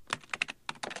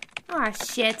Aw,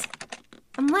 shit.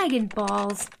 I'm lagging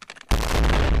balls.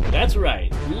 That's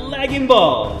right, Lagging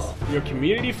Balls, your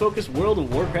community-focused World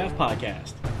of Warcraft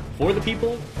podcast. For the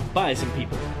people, by some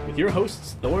people, with your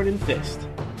hosts, Thorn and Fist.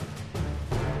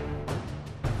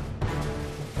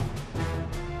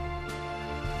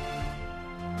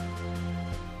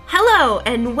 Hello,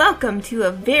 and welcome to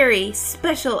a very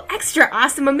special, extra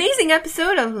awesome, amazing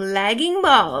episode of Lagging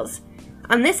Balls.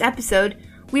 On this episode,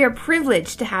 we are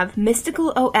privileged to have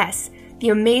Mystical OS, the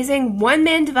amazing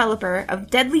one-man developer of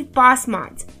Deadly Boss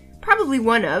mods, probably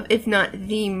one of, if not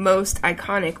the most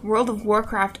iconic World of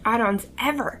Warcraft add-ons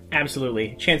ever.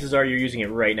 Absolutely. Chances are you're using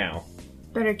it right now.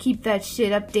 Better keep that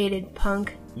shit updated,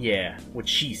 punk. Yeah, what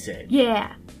she said.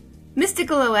 Yeah.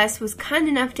 Mystical OS was kind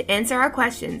enough to answer our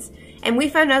questions, and we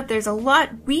found out there's a lot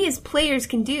we as players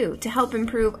can do to help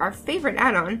improve our favorite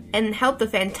add-on and help the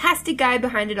fantastic guy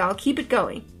behind it all keep it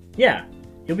going. Yeah,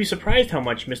 you'll be surprised how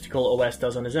much Mystical OS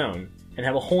does on his own, and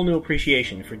have a whole new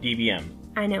appreciation for DBM.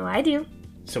 I know I do.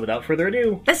 So without further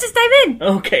ado, let's just dive in!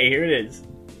 Okay, here it is.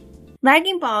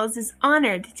 Lagging Balls is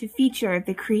honored to feature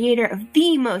the creator of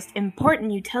the most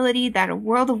important utility that a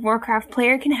World of Warcraft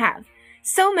player can have.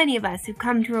 So many of us have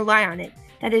come to rely on it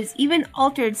that it has even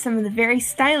altered some of the very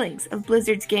stylings of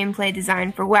Blizzard's gameplay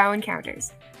design for WoW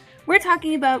encounters. We're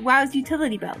talking about WoW's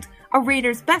utility belt, a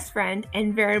raider's best friend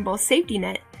and veritable safety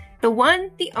net, the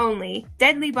one, the only,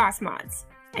 Deadly Boss mods.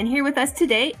 And here with us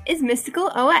today is Mystical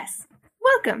OS.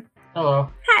 Welcome! Hello.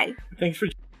 Hi! Thanks for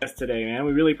joining us today, man.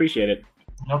 We really appreciate it.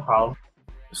 No problem.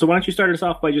 So why don't you start us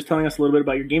off by just telling us a little bit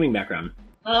about your gaming background?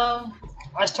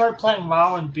 I started playing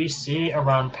WoW in BC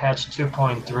around patch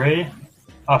 2.3.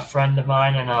 A friend of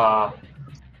mine in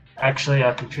actually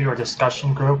a computer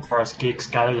discussion group for us geeks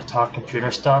gathered to talk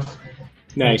computer stuff.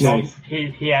 Nice.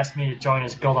 He asked me to join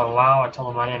his guild on WoW. I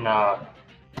told him I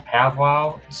didn't have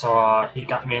WoW, so he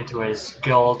got me into his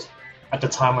guild at the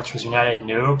time, which was United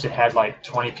Noobs. It had like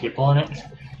 20 people in it.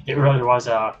 It really was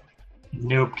a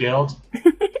noob guild.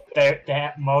 They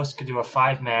at most could do a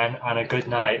 5-man on a good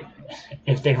night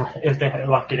if they were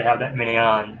lucky to have that many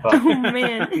on. But Oh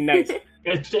man. Nice.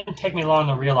 it didn't take me long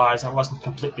to realize I wasn't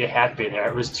completely happy there.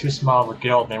 It was too small of a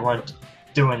guild, and they weren't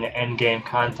doing the end game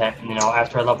content. And,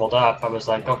 after I leveled up, I was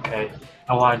like, okay,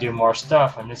 I want to do more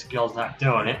stuff, and this guild's not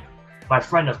doing it. My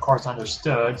friend, of course,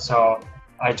 understood, so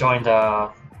I joined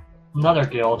another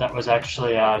guild that was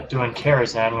actually doing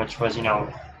Karazhan, which was,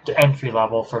 the entry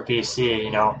level for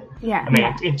BC, Yeah. I mean,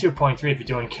 in 2.3, if you're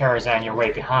doing Karazhan, you're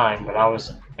way behind, but I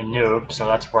was a noob, so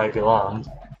that's where I belonged.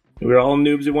 We were all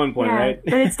noobs at one point, Yeah, right?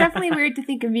 but it's definitely weird to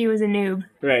think of you as a noob.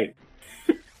 Right.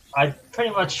 I pretty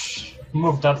much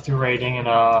moved up through raiding, and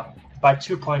by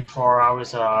 2.4, I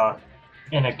was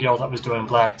in a guild that was doing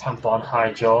Black Temple and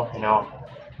Hyjal.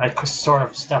 I sort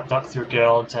of stepped up through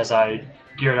guilds as I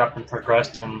geared up and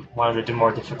progressed and wanted to do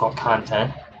more difficult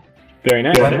content. Very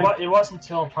nice. But it wasn't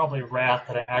until probably Wrath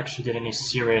that I actually did any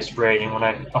serious raiding, when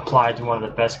I applied to one of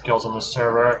the best guilds on the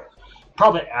server.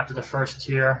 Probably after the first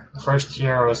tier. The first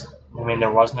tier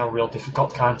there was no real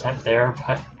difficult content there,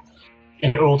 but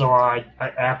in Ulduar I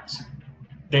apped.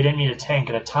 They didn't need a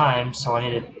tank at a time, so I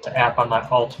needed to app on my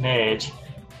alt mage.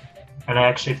 And I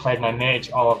actually played my mage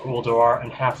all of Ulduar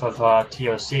and half of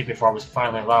TOC before I was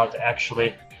finally allowed to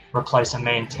actually replace a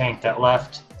main tank that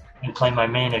left and play my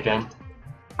main again.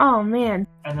 Oh man.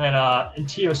 And then in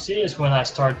TOC is when I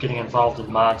started getting involved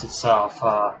in mods itself.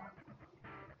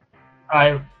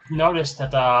 I noticed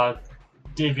that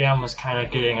DBM was kind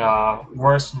of getting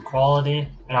worse in quality,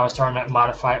 and I was starting to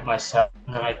modify it myself.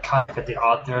 And then I contacted the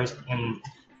authors, and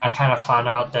I kind of found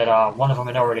out that one of them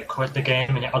had already quit the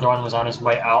game, and the other one was on his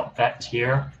way out that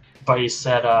tier. But he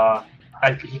said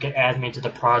he could add me to the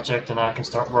project, and I can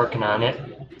start working on it.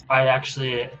 I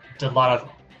actually did a lot of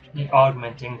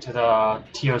augmenting to the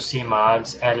TOC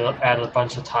mods, added a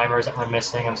bunch of timers that were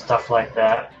missing and stuff like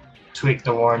that, tweaked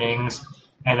the warnings,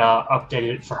 and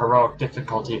updated it for heroic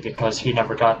difficulty because he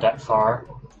never got that far.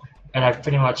 And I've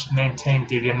pretty much maintained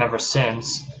DBM ever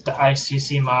since. The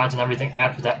ICC mods and everything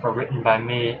after that were written by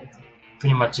me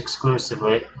pretty much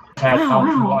exclusively. I had help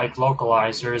from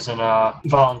localizers and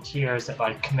volunteers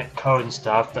that commit code and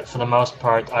stuff, but for the most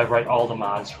part I write all the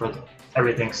mods for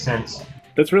everything since.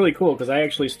 That's really cool, because I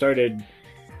actually started...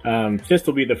 Fist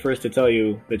will be the first to tell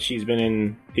you that she's been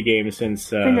in the game since...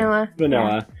 Vanilla.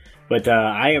 Yeah. But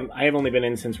I have only been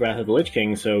in since Wrath of the Lich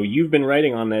King, so you've been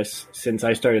writing on this since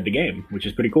I started the game, which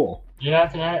is pretty cool. Yeah,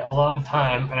 I've been at it a long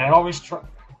time, and I always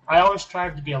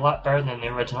strive to be a lot better than the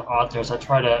original authors. I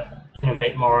try to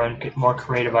innovate more and get more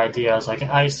creative ideas. Like in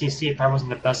ICC, I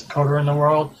wasn't the best coder in the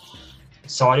world,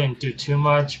 so I didn't do too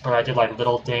much, but I did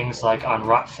little things like on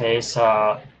Rotface.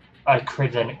 I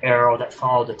created an arrow that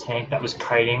followed the tank that was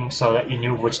kiting so that you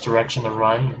knew which direction to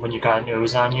run when you got an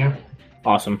ooze on you.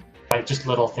 Awesome. Like just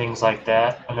little things like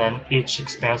that. And then each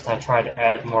expansion I try to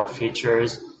add more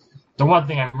features. The one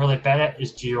thing I'm really bad at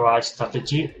is GUI stuff. The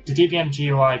DBM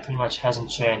GUI pretty much hasn't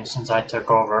changed since I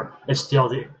took over. It's still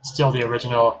the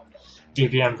original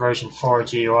DBM version 4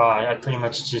 GUI. I pretty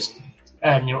much just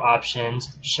add new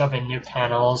options, shove in new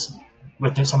panels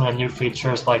with some of the new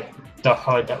features like the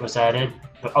HUD that was added.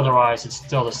 But otherwise, it's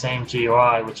still the same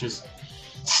GUI, which is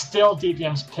still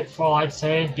DBM's pitfall, I'd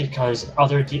say, because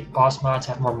other boss mods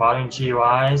have more modern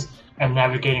GUIs, and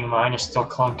navigating mine is still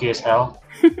clunky as hell.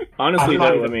 Honestly,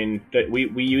 though, I mean, that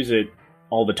we use it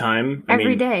all the time.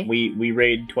 Every day. We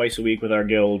raid twice a week with our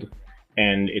guild,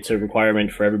 and it's a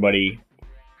requirement for everybody,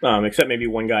 except maybe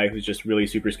one guy who's just really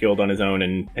super skilled on his own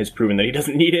and has proven that he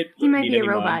doesn't need it. He might be a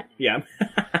robot. Yeah.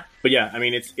 But yeah, I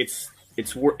mean,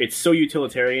 it's so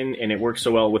utilitarian, and it works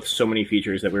so well with so many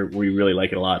features that we really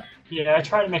like it a lot. Yeah, I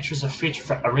try to make sure there's a feature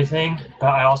for everything, but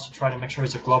I also try to make sure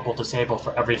there's a global disable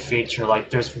for every feature. Like,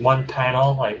 there's one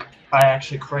panel, like, I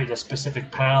actually created a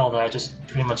specific panel that I just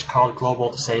pretty much called global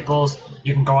disables.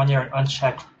 You can go in there and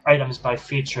uncheck items by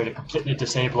feature to completely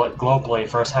disable it globally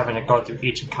versus having to go through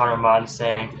each encounter mod and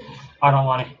saying, I don't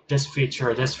want this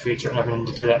feature or this feature, and having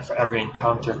to do that for every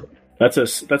encounter. That's a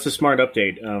smart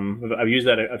update. I've used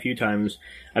that a few times.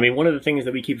 I mean, one of the things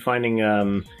that we keep finding,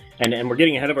 and we're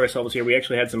getting ahead of ourselves here. We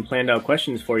actually had some planned out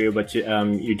questions for you, but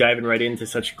you're diving right into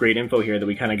such great info here that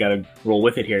we kind of got to roll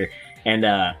with it here.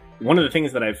 And one of the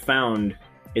things that I've found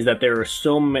is that there are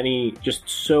so many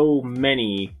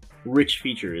rich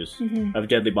features of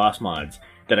Deadly Boss mods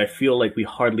that I feel like we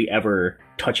hardly ever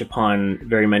touch upon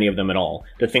very many of them at all.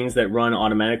 The things that run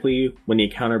automatically when the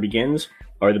encounter begins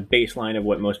are the baseline of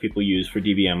what most people use for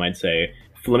DBM, I'd say.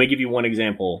 Let me give you one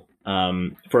example.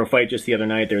 For a fight just the other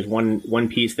night, there's one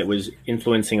piece that was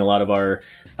influencing a lot of our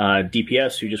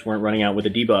DPS who just weren't running out with a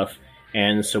debuff,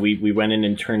 and so we went in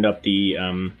and turned up the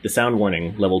sound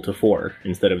warning level to 4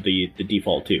 instead of the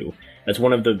default 2. That's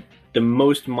one of the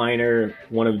most minor,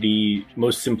 one of the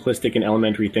most simplistic and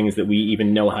elementary things that we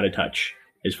even know how to touch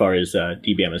as far as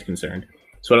DBM is concerned.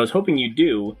 So what I was hoping you'd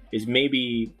do is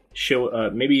maybe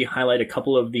highlight a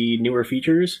couple of the newer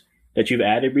features that you've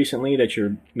added recently that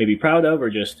you're maybe proud of or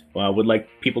just would like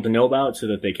people to know about so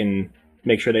that they can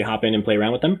make sure they hop in and play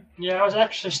around with them? Yeah, I was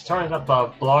actually starting up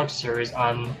a blog series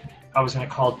I was going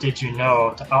to call Did You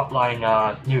Know, to outline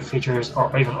new features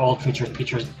or even old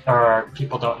features or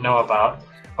people don't know about.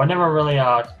 I never really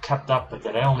kept up with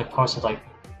it. I only posted like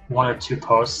 1 or 2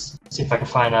 posts. See if I can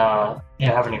find I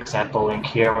have an example link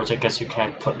here, which I guess you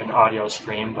can't put in an audio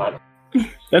stream, but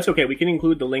that's okay. We can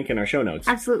include the link in our show notes.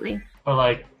 Absolutely. But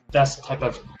like, that's the type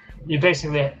of, you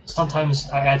basically, sometimes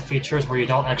I add features where you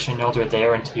don't actually know they're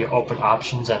there until you open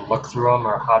options and look through them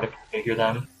or how to configure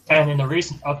them. And in the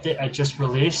recent update I just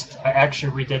released, I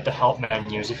actually redid the help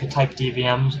menus. If you type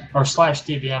DVM or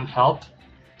 /DVM help,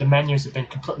 the menus have been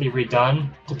completely redone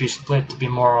to be split to be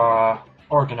more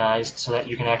organized so that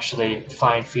you can actually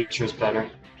find features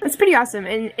better. That's pretty awesome,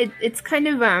 and it's kind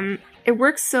of it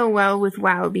works so well with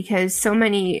WoW because so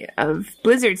many of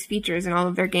Blizzard's features in all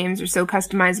of their games are so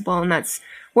customizable, and that's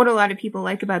what a lot of people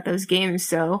like about those games.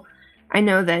 So I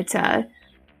know that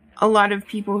a lot of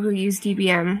people who use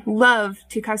DBM love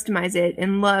to customize it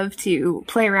and love to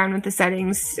play around with the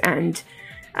settings and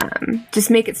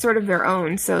just make it sort of their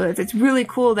own. So it's really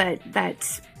cool that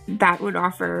would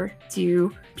offer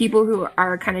to people who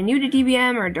are kind of new to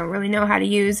DBM or don't really know how to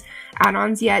use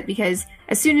add-ons yet, because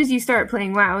as soon as you start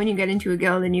playing WoW and you get into a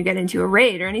guild and you get into a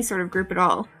raid or any sort of group at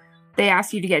all, they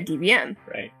ask you to get DBM.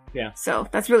 Right, yeah. So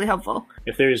that's really helpful.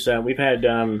 If there's, we've had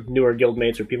newer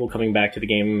guildmates or people coming back to the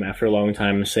game after a long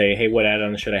time say, hey, what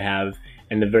add-ons should I have?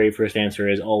 And the very first answer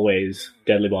is always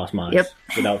Deadly Boss mods,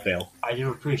 without fail. I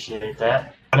do appreciate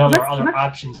that. I know there are other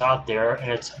options out there,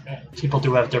 and people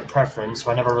do have their preference,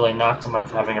 so I never really knock them for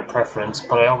having a preference,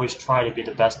 but I always try to be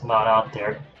the best mod out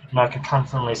there. And I can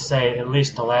confidently say, at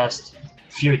least the last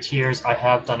few tiers, I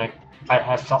have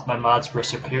felt my mods were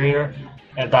superior,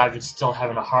 and I've been still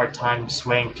having a hard time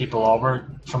swaying people over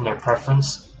from their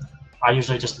preference. I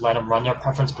usually just let them run their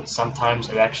preference, but sometimes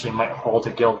it actually might hold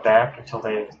the guild back until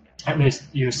they at least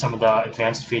use some of the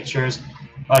advanced features.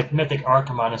 Like Mythic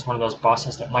Archimon is one of those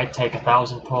bosses that might take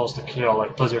 1,000 pulls to kill.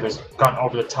 Like Blizzard has gone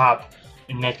over the top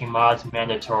in making mods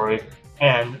mandatory,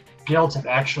 and guilds have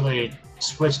actually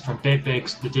switched from Big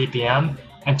Bigs to DBM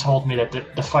and told me that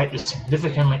the fight is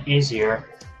significantly easier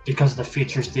because of the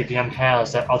features DBM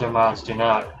has that other mods do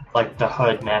not, like the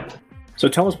HUD map. So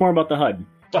tell us more about the HUD.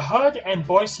 The HUD and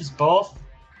voices both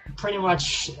pretty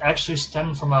much actually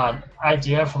stemmed from an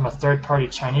idea from a third-party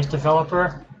Chinese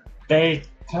developer. They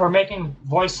were making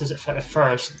voices at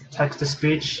first,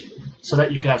 text-to-speech, so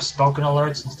that you could have spoken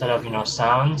alerts instead of,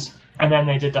 sounds. And then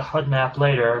they did the HUD map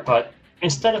later, but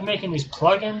instead of making these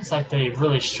plugins like they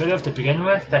really should have to begin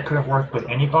with, that could have worked with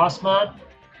any boss mod,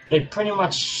 they pretty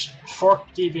much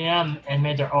forked DBM and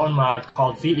made their own mod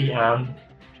called VEM,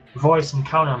 Voice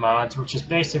Encounter Mods, which is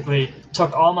basically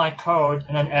took all my code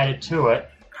and then added to it.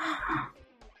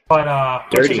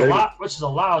 But which is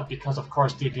allowed because, of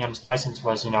course, DBM's license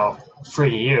was, free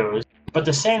to use. But at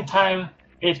the same time,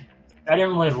 I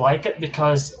didn't really like it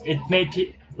because it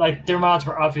made their mods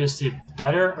were obviously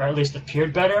better, or at least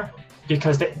appeared better,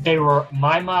 because they were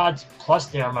my mods plus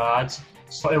their mods,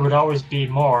 so it would always be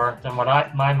more than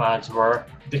what my mods were,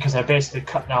 because I basically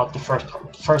cut out the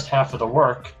first half of the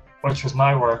work, which was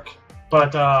my work.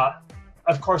 But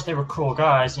of course, they were cool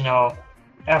guys.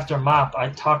 After MOP, I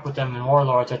talked with them in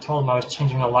Warlords. I told them I was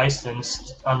changing the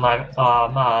license on my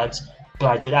mods,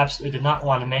 but I absolutely did not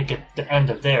want to make it the end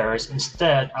of theirs.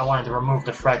 Instead, I wanted to remove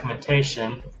the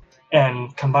fragmentation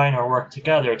and combine our work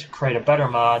together to create a better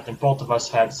mod than both of us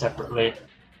had separately.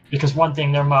 Because one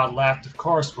thing their mod lacked, of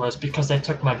course, was because they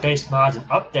took my base mods and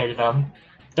updated them,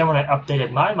 then when I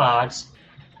updated my mods,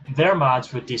 their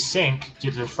mods would desync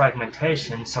due to the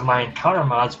fragmentation, so my encounter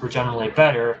mods were generally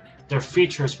better, their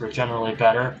features were generally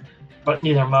better, but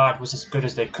neither mod was as good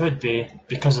as they could be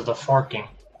because of the forking,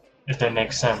 if that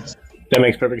makes sense. That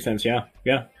makes perfect sense, yeah.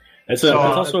 That's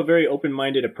also a very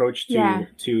open-minded approach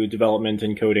to development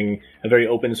and coding, a very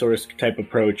open-source type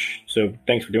approach, so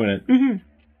thanks for doing it. Mm-hmm.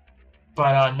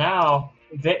 But now,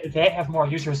 they have more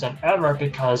users than ever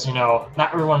because,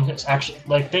 not everyone is actually,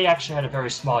 they actually had a very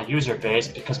small user base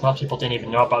because most people didn't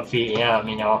even know about VEM,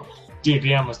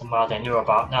 DBM was the mod they knew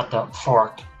about, not the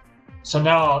fork. So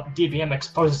now DBM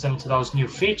exposes them to those new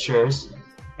features,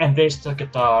 and they still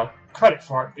get the credit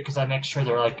for it because I make sure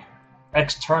they're,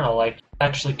 external,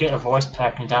 actually get a voice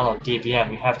pack and download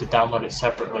DBM, you have to download it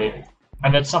separately.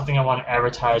 And that's something I want to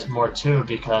advertise more too,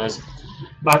 because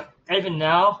even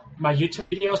now, my YouTube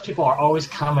videos, people are always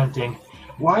commenting,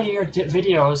 why do your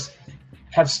videos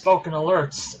have spoken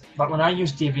alerts? But when I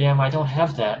use DBM, I don't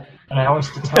have that. And I always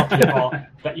tell people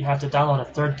that you have to download a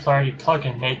third-party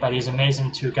plugin made by these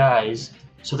amazing two guys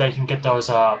so they can get those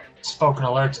spoken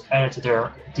alerts added to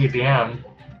their DBM.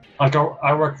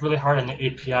 I worked really hard on the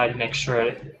API to make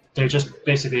sure they just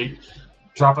basically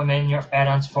drop them in your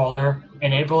add-ons folder,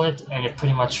 enable it, and it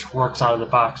pretty much works out of the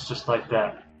box just like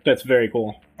that. That's very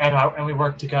cool. And we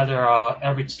work together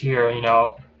every tier,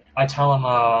 I tell them,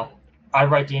 I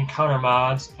write the encounter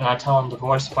mods, and I tell them the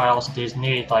voice files that these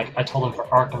need. I told them for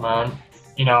Archimon,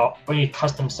 we need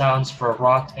custom sounds for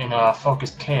Rot and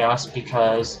Focused Chaos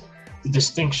because the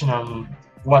distinction on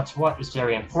what's what is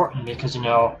very important because,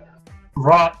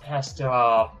 Rot has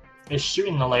to, is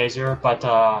shooting the laser, but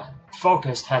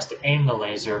Focused has to aim the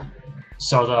laser.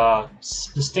 So the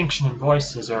distinction in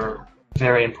voices are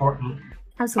very important.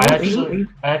 Absolutely.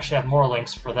 I actually have more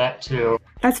links for that too.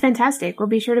 That's fantastic. We'll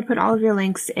be sure to put all of your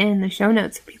links in the show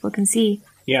notes so people can see.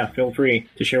 Yeah, feel free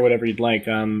to share whatever you'd like.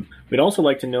 We'd also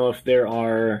like to know if there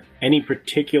are any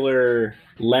particular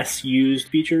less used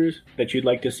features that you'd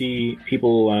like to see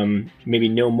people maybe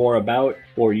know more about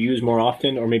or use more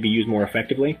often or maybe use more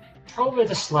effectively. Probably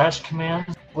the /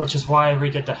 command, which is why I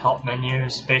redid the help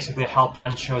menus. Basically, help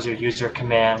 1 shows you user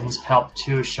commands, help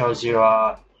 2 shows you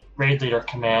raid leader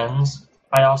commands.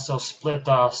 I also split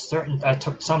I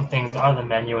took some things out of the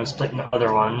menu and split into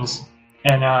other ones.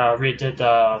 And redid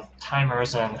the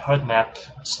timers and HUD map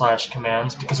 /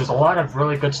 commands because there's a lot of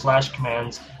really good /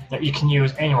 commands that you can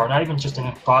use anywhere, not even just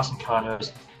in boss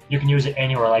encounters. You can use it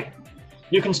anywhere.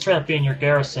 You can straight up be in your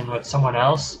garrison with someone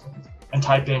else and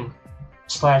type in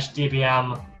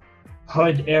 /dbm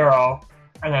HUD arrow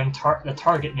and then the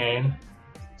target name.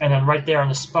 And then right there on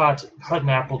the spot, HUD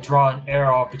map will draw an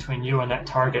arrow between you and that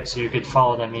target so you could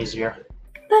follow them easier.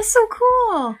 That's so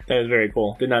cool! That is very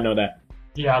cool. Did not know that.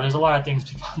 Yeah, there's a lot of things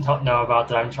people don't know about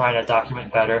that I'm trying to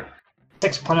document better.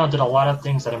 6.0 did a lot of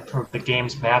things that improved the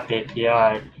game's map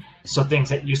API. So things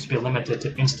that used to be limited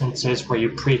to instances where you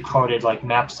pre-coded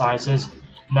map sizes,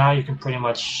 now you can pretty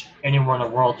much, anywhere in the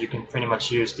world, you can pretty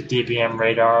much use the DBM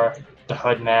radar, the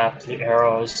HUD map, the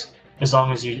arrows, as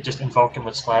long as you just invoke them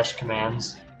with /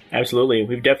 commands. Absolutely.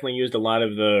 We've definitely used a lot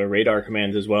of the radar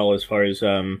commands as well as far as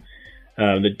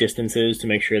the distances to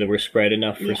make sure that we're spread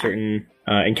enough for certain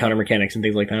encounter mechanics and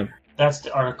things like that. That's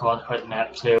the article on HUD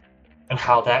map too, and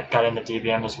how that got into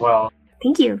DBM as well.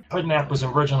 Thank you. HUD map was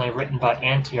originally written by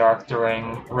Antiarch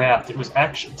during Raft. It's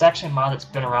actually a mod that's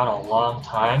been around a long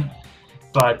time,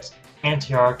 but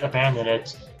Antiarch abandoned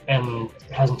it and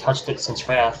hasn't touched it since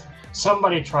Wrath.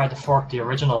 Somebody tried to fork the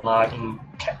original mod and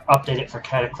update it for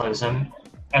Cataclysm,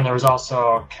 and there was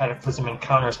also Cataclysm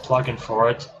Encounters plugin for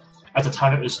it. At the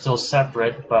time it was still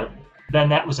separate, but then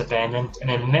that was abandoned, and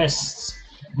in Mists,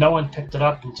 no one picked it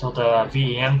up until the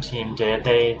VEM team did.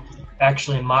 They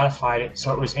actually modified it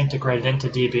so it was integrated into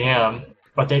DBM,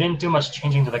 but they didn't do much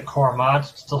changing to the core mod.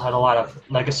 Still had a lot of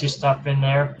legacy stuff in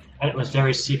there, and it was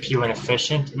very CPU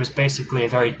inefficient. It was basically a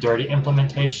very dirty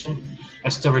implementation,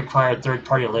 and still required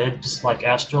third-party libs like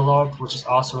Astrolabe, which is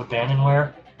also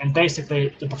abandonware. And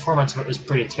basically, the performance of it was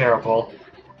pretty terrible,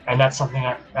 and that's something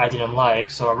I didn't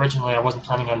like. So originally, I wasn't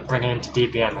planning on bringing it into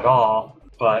DBM at all.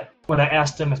 But when I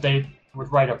asked them if they would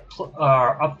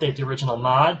update the original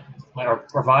mod or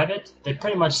revive it, they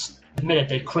pretty much admitted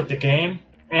they quit the game.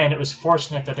 And it was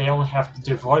fortunate that they only have to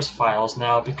do voice files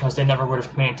now, because they never would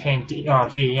have maintained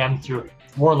VEM through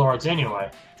Warlords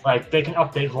anyway. Like, they can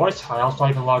update voice files, not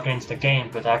even log into the game,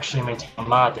 but actually maintain a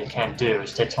mod they can't do.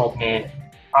 So they told me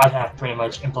I'd have to pretty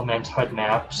much implement HUD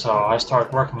map, so I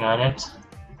started working on it.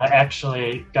 I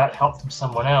actually got help from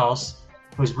someone else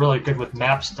who's really good with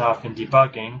map stuff and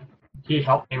debugging. He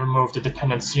helped me remove the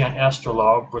dependency on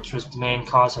Astrolabe, which was the main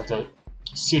cause of the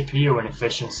CPU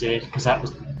inefficiency, because that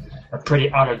was a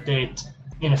pretty out-of-date,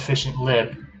 inefficient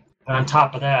lib. And on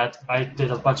top of that, I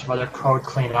did a bunch of other code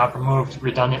cleanup, removed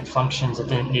redundant functions that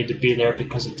didn't need to be there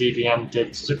because the DBM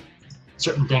did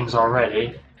certain things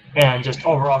already, and just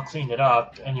overall cleaned it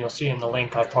up. And you'll see in the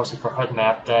link I posted for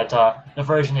HUDMap that the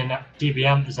version in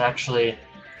DBM is actually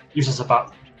uses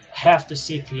about half the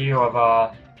CPU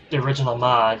of the original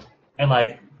mod, and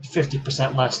like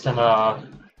 50% less than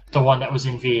the one that was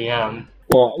in VEM.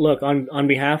 Well, look, on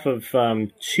behalf of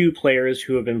two players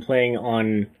who have been playing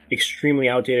on extremely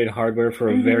outdated hardware for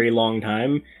a very long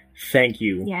time, thank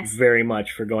you very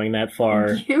much for going that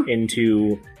far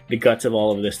into the guts of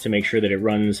all of this to make sure that it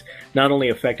runs not only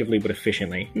effectively but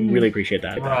efficiently. Really appreciate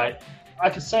that. Right. I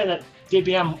could say that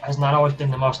DBM has not always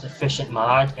been the most efficient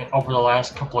mod, and over the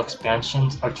last couple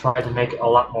expansions, I've tried to make it a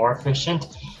lot more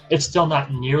efficient. It's still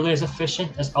not nearly as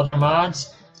efficient as other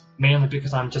mods, mainly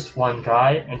because I'm just one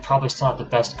guy and probably still not the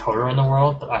best coder in the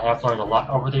world, but I have learned a lot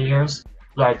over the years.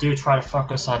 But I do try to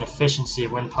focus on efficiency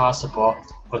when possible.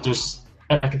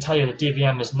 And I can tell you that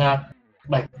DBM is not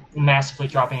like massively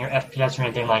dropping your FPS or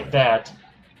anything like that.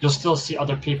 You'll still see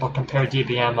other people compare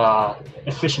DBM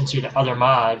efficiency to other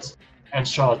mods and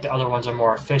show that the other ones are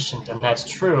more efficient, and that's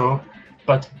true.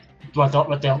 But what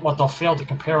they'll fail to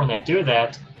compare when they do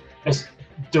that is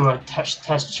do a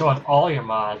test showing all your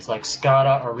mods like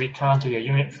SCADA or Recon to your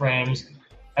unit frames,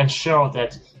 and show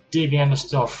that DBM is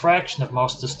still a fraction of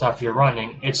most of the stuff you're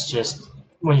running. It's just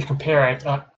when you compare it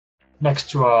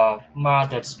next to a mod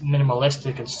that's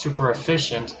minimalistic and super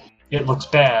efficient, it looks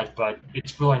bad, but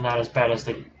it's really not as bad as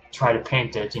they try to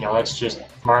paint it. That's just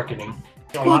marketing.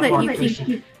 Cool that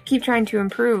you keep trying to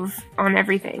improve on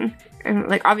everything, and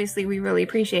like obviously we really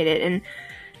appreciate it. And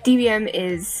DBM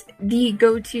is the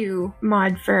go-to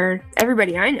mod for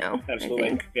everybody I know. Absolutely. I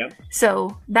think. Yep.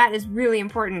 So that is really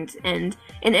important. And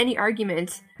in any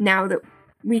argument now that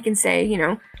we can say,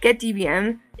 get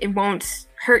DBM, it won't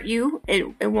hurt you.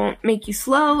 It won't make you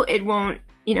slow. It won't,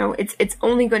 it's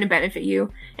only going to benefit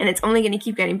you, and it's only going to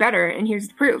keep getting better. And here's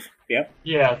the proof. Yep.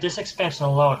 Yeah, this expansion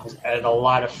alone has added a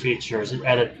lot of features.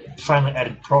 It finally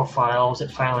added profiles. It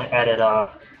finally added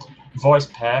voice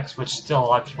packs, which still a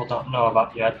lot of people don't know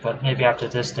about yet, but maybe after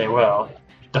this they will.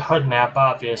 The HUD map,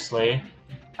 obviously.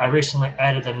 I recently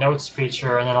added the notes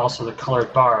feature and then also the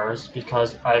colored bars,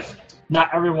 because not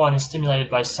everyone is stimulated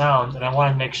by sound, and I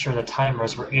wanted to make sure the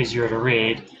timers were easier to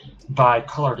read by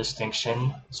color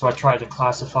distinction. So I tried to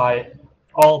classify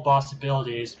all boss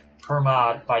abilities per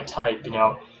mod by type.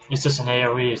 Is this an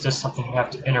AoE? Is this something you have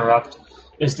to interrupt?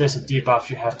 Is this a debuff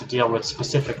you have to deal with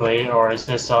specifically? Or is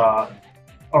this a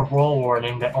roll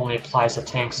warning that only applies to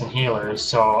tanks and healers?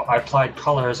 So I applied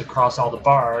colors across all the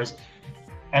bars,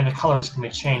 and the colors can be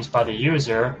changed by the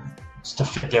user to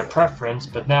fit their preference.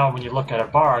 But now when you look at a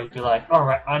bar, you'd be like, all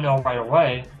right, I know right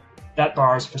away that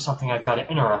bar is for something I've got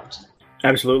to interrupt.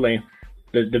 Absolutely.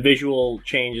 The visual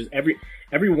changes,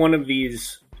 every one of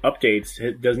these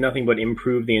updates does nothing but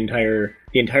improve the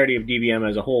entirety of DBM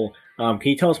as a whole. Can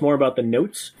you tell us more about the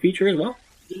notes feature as well?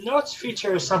 The notes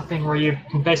feature is something where you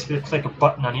can basically click a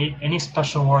button on any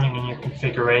special warning in your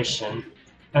configuration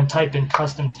and type in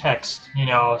custom text.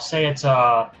 Say it's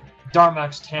a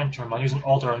Darmok's Tantrum. I'll use an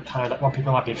older encounter that more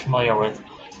people might be familiar with.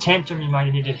 Tantrum, you might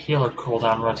have needed healer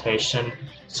cooldown rotation,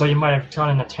 so you might have gone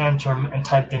in the Tantrum and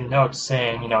typed in notes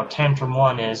saying, Tantrum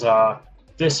 1 is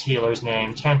this healer's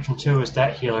name, Tantrum 2 is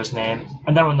that healer's name,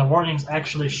 and then when the warnings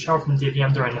actually show from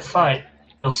DBM during the fight,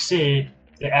 you'll see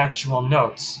the actual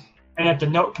notes. And if the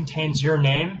note contains your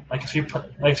name, like if you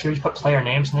put player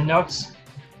names in the notes,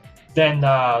 then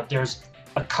there's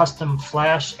a custom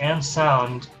flash and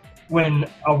sound when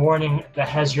a warning that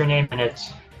has your name in it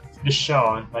is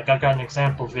shown. Like I've got an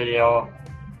example video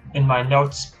in my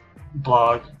notes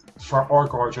blog for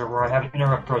Orgorger where I have an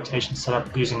interrupt rotation set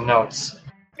up using notes.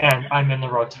 And I'm in the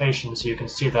rotation, so you can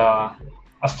see the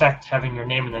effect having your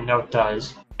name in the note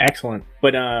does. Excellent.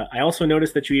 But I also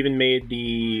noticed that you even made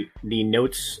the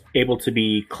notes able to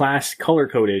be class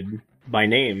color-coded by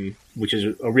name, which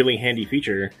is a really handy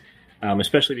feature,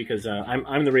 especially because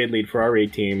I'm the raid lead for our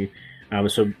raid team.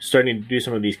 So starting to do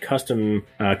some of these custom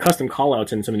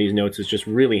callouts in some of these notes is just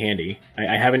really handy.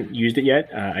 I haven't used it yet.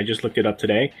 I just looked it up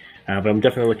today, but I'm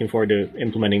definitely looking forward to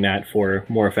implementing that for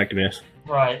more effectiveness.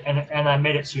 Right, and I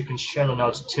made it so you can share the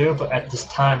notes too, but at this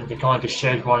time they can only be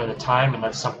shared one at a time, and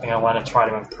that's something I want to try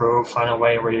to improve. Find a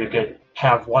way where you could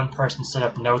have one person set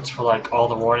up notes for like all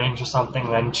the warnings or something,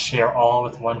 and then share all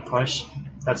with one push.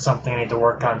 That's something I need to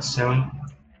work on soon,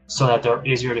 so that they're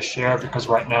easier to share, because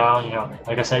right now,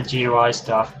 like I said, GUI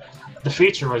stuff, the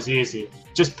feature was easy.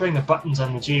 Just putting the buttons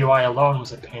on the GUI alone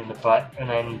was a pain in the butt, and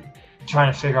then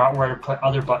trying to figure out where to put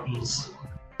other buttons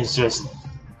is just...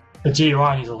 The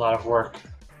GUI needs a lot of work.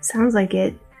 Sounds like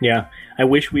it. Yeah, I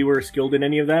wish we were skilled in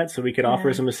any of that so we could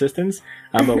offer some assistance.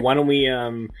 But why don't we...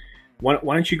 Why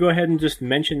don't you go ahead and just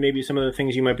mention maybe some of the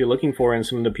things you might be looking for and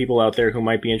some of the people out there who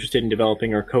might be interested in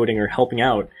developing or coding or helping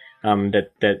out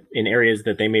that in areas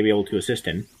that they may be able to assist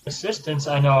in. Assistance,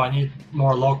 I know I need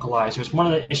more localizers. One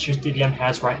of the issues DVM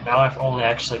has right now, I've only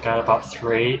actually got about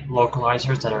 3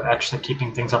 localizers that are actually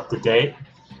keeping things up to date.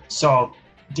 So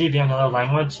DVM in another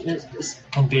language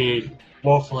can be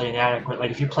woefully inadequate.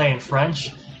 Like if you play in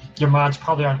French, your mods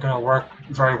probably aren't going to work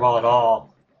very well at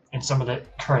all in some of the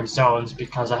current zones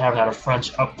because I haven't had a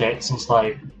French update since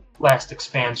like last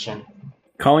expansion.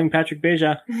 Calling Patrick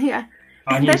Beja. Yeah.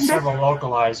 I need several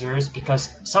localizers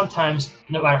because sometimes,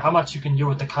 no matter how much you can do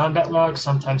with the combat log,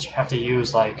 sometimes you have to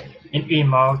use like an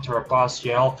emote or a boss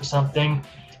yell for something,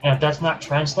 and if that's not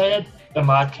translated, the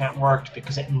mod can't work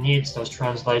because it needs those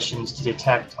translations to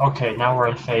detect, okay, now we're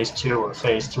in phase 2 or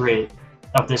phase 3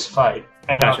 of this fight.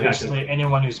 And obviously,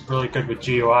 anyone who's really good with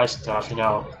GUI stuff,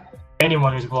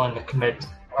 anyone who's willing to commit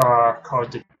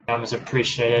code to DM is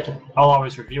appreciated. I'll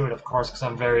always review it, of course, because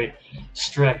I'm very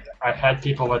strict. I've had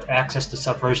people with access to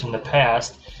Subversion in the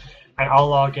past, and I'll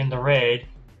log in the raid,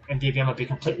 and DVM will be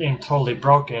completely and totally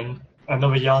broken, and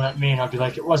they'll be yelling at me, and I'll be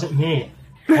like, it wasn't me.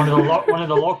 One of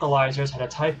the localizers had a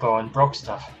typo and broke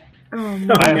stuff. Oh,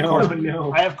 no.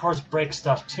 I of course break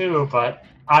stuff too, but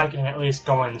I can at least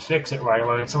go in and fix it right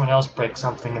away. When someone else breaks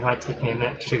something, it might take me a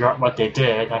minute to figure out what they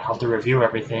did. I have to review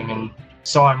everything, and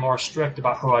so I'm more strict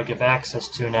about who I give access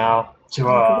to now to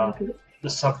the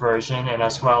Subversion, and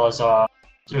as well as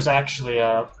there's actually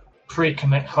a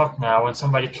pre-commit hook now. When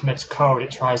somebody commits code,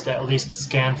 it tries to at least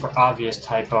scan for obvious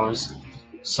typos.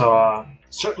 So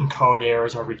certain code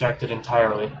errors are rejected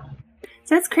entirely.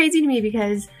 So that's crazy to me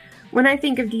because when I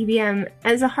think of DBM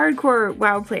as a hardcore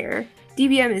WoW player,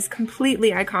 DBM is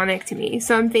completely iconic to me.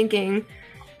 So I'm thinking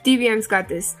DBM's got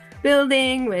this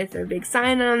building with a big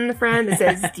sign on the front that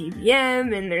says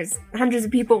DBM, and there's hundreds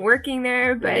of people working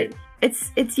there, but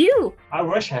it's you. I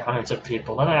wish I had hundreds of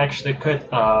people. Then I actually could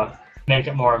make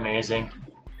it more amazing.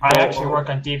 I actually work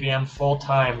on DBM full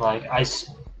time. Like I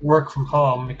work from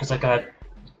home because I got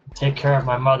take care of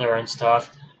my mother and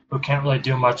stuff, who can't really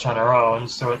do much on her own,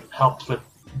 so it helps with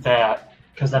that,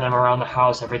 because then I'm around the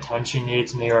house every time she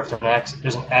needs me, or if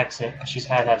there's an exit, because she's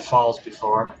had falls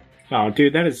before. Oh,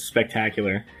 dude, that is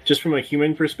spectacular. Just from a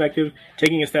human perspective,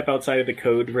 taking a step outside of the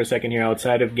code for a second here,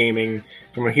 outside of gaming,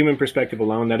 from a human perspective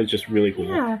alone, that is just really cool.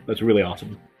 Yeah. That's really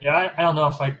awesome. Yeah, I don't know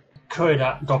if I could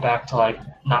go back to, like,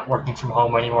 not working from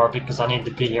home anymore, because I need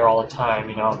to be here all the time,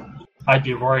 I'd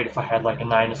be worried if I had like a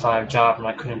 9-to-5 job and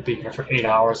I couldn't be here for 8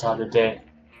 hours out of the day.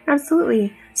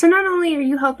 Absolutely. So not only are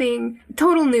you helping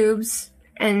total noobs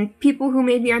and people who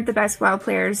maybe aren't the best WoW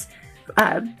players,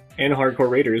 and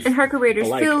hardcore raiders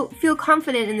feel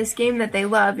confident in this game that they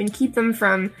love and keep them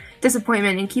from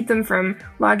disappointment and keep them from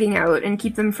logging out and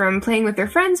keep them from playing with their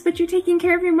friends, but you're taking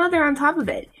care of your mother on top of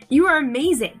it. You are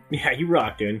amazing. Yeah, you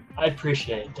rock, dude. I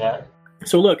appreciate that.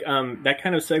 So look, that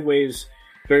kind of segues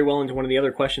very well into one of the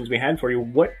other questions we had for you.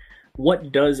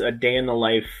 What does a day in the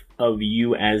life of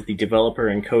you as the developer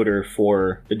and coder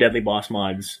for the Deadly Boss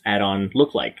Mods add-on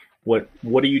look like? What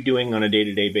are you doing on a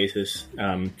day-to-day basis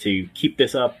to keep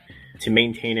this up, to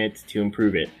maintain it, to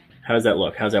improve it? How does that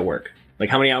look? How does that work? Like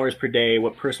how many hours per day?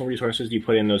 What personal resources do you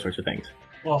put in? Those sorts of things.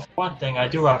 Well, for one thing, I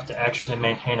do have to actually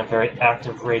maintain a very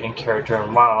active raiding character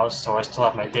in WoW, so I still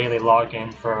have my daily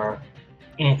login for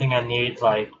anything I need,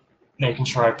 like making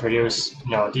sure I produce,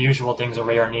 the usual things a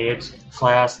raider needs,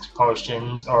 flasks,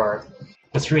 potions, or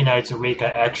the 3 nights a week I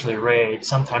actually raid,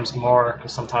 sometimes more,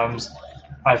 because sometimes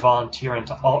I volunteer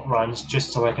into alt runs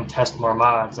just so I can test more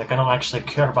mods. Like, I don't actually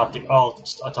care about the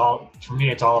alt. For me,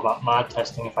 it's all about mod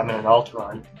testing if I'm in an alt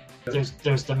run.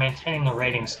 There's the maintaining the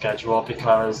raiding schedule,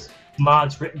 because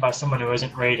mods written by someone who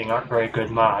isn't raiding aren't very good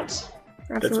mods.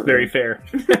 Absolutely. That's very fair.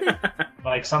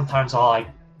 Like, sometimes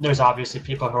there's obviously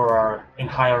people who are in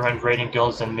higher end raiding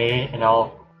guilds than me, and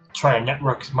I'll try to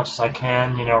network as much as I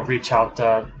can, reach out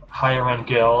to higher end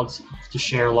guilds to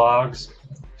share logs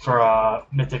for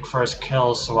mythic first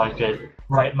kills so I could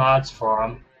write mods for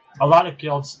them. A lot of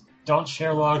guilds don't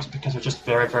share logs because they're just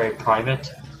very, very private,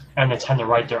 and they tend to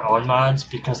write their own mods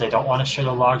because they don't want to share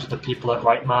the logs with the people that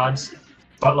write mods.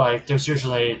 But there's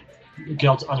usually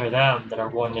guilds under them that are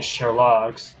willing to share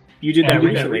logs. You did that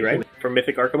recently, right? For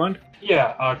Mythic Archimonde?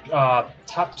 Yeah,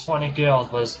 top 20 guild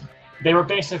they were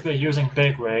basically using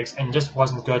bigwigs and just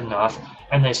wasn't good enough,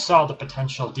 and they saw the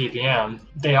potential of DBM.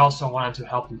 They also wanted to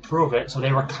help improve it, so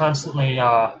they were constantly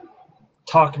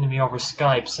talking to me over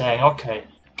Skype saying, okay,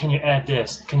 can you add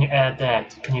this? Can you add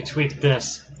that? Can you tweak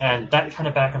this? And that kind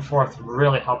of back and forth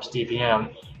really helps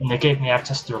DBM, and they gave me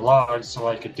access to their logs so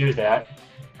I could do that,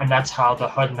 and that's how the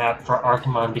HUD map for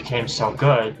Archimonde became so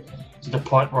good, to the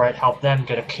point where it helped them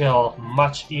get a kill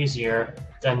much easier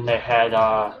than they had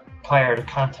prior to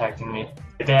contacting me.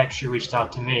 They actually reached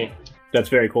out to me. That's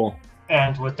very cool.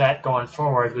 And with that going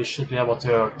forward, we should be able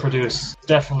to produce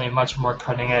definitely much more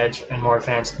cutting edge and more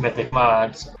advanced mythic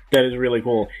mods. That is really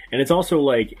cool. And it's also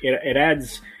it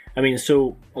adds,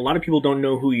 so a lot of people don't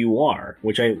know who you are,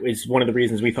 which is one of the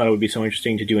reasons we thought it would be so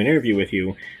interesting to do an interview with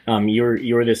you.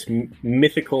 You're this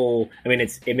mythical.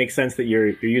 It makes sense that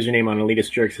your username on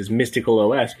Elitist Jerks is Mystical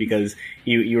OS, because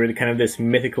you're kind of this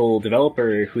mythical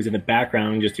developer who's in the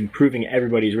background just improving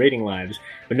everybody's raiding lives,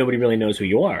 but nobody really knows who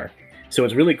you are. So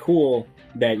it's really cool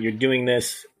that you're doing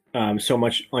this so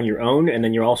much on your own, and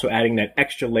then you're also adding that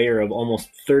extra layer of almost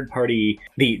third party.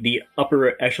 The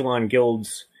upper echelon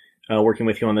guilds working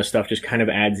with you on this stuff just kind of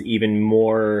adds even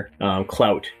more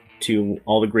clout to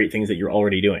all the great things that you're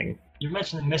already doing. You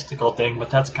mentioned the mystical thing, but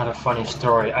that's kind of a funny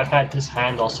story. I've had this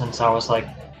handle since I was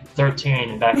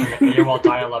 13, back in the AOL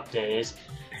dial-up days,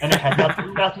 and it had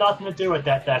nothing to do with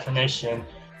that definition.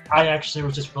 I actually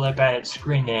was just really bad at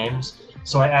screen names,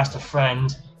 so I asked a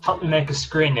friend, help me make a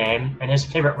screen name, and his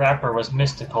favorite rapper was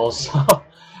Mystical, so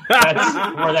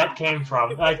that's where that came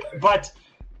from. But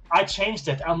I changed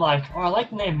it. I'm like, I like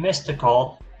the name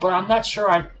Mystical, but I'm not sure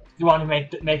I want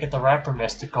to make it the rapper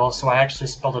Mystical, so I actually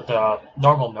spelled it the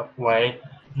normal way,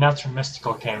 and that's where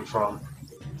Mystical came from.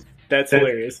 That's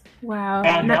hilarious. Wow.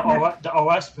 And the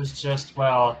OS was just,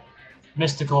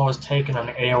 Mystical was taken on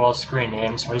the AOL screen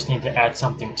name, so I just needed to add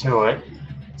something to it.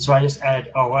 So I just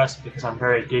added OS because I'm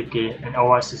very geeky, and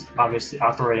OS is obviously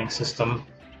operating system.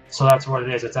 So that's what it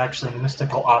is. It's actually a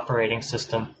Mystical operating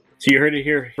system. So you heard it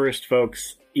here first,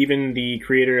 folks. Even the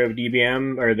creator of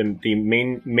DBM, or the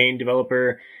main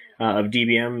developer of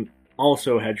DBM,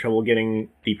 also had trouble getting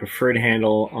the preferred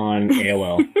handle on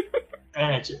AOL.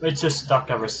 And it's just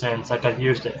stuck ever since. I've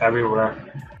used it everywhere.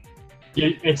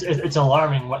 It's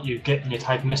alarming what you get when you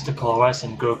type Mystical OS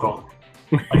in Google.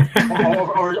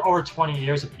 Over 20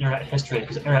 years of internet history,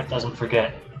 because the internet doesn't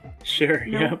forget. Sure,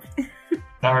 Nope. Yep.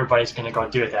 Not everybody's going to go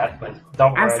do that, but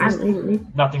don't worry. Absolutely.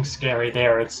 There's nothing scary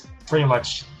there. It's pretty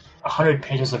much 100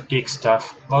 pages of geek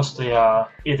stuff, mostly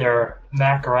either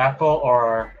Mac or Apple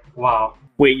or WoW.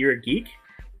 Wait, you're a geek?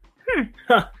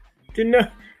 Huh. Didn't know.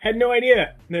 Had no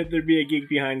idea that there'd be a geek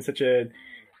behind such a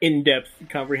in-depth,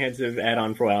 comprehensive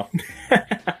add-on for WoW.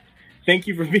 Thank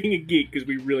you for being a geek, because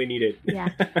we really need it. Yeah,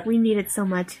 we need it so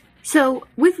much. So,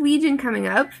 with Legion coming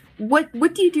up, what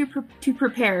do you do to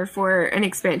prepare for an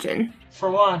expansion? For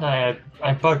one, I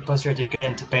bugged Blizzard to get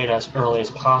into beta as early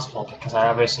as possible, because I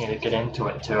obviously need to get into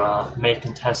it to make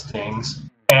and test things.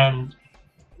 And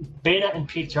beta and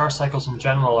PTR cycles in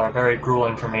general are very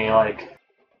grueling for me.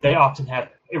 They often have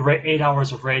 8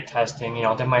 hours of raid testing.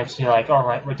 They might be all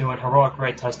right, we're doing heroic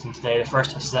raid testing today. The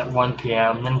first test is at 1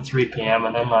 p.m., then 3 p.m.,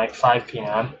 and then 5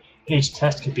 p.m. Each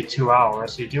test could be 2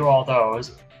 hours, so you do all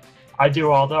those. I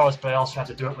do all those, but I also have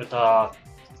to do it with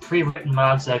pre-written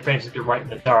mods that I basically write in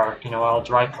the dark. I'll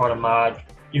dry code a mod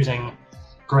using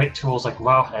great tools like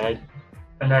Wowhead,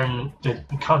 and then the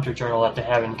encounter journal that they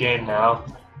have in game now,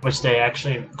 which they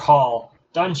actually call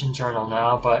Dungeon Journal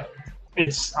now, but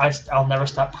I'll never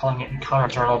stop calling it Encounter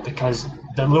Journal because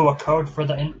the Lua code for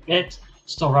it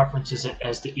still references it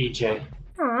as the EJ.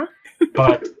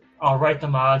 But I'll write the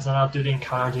mods, and I'll do the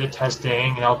encounter, do the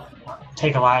testing, and I'll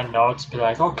take a lot of notes, be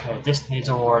like, okay, this needs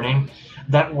a warning,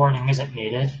 that warning isn't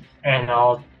needed, and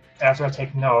after I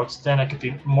take notes, then it could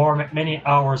be many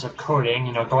hours of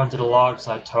coding, going to the logs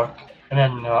I took, and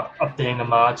then updating the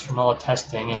mods from all the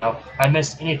testing. I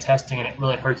miss any testing, and it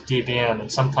really hurts DBM,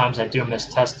 and sometimes I do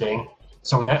miss testing.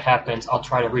 So when that happens, I'll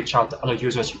try to reach out to other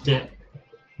users who did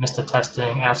miss the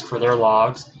testing, ask for their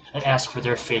logs, and ask for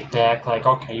their feedback, like,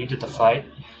 okay, you did the fight.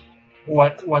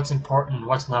 What's important,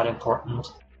 what's not important.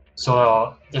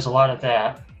 So there's a lot of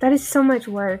that. That is so much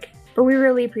work, but we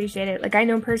really appreciate it. Like, I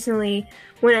know personally,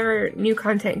 whenever new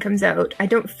content comes out, I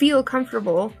don't feel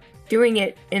comfortable doing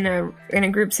it in a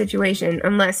group situation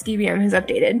unless DBM has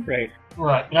updated.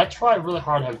 Right, and I try really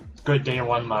hard to have good day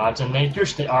one mods, and they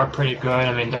usually are pretty good.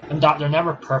 I mean, they're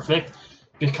never perfect,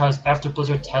 because after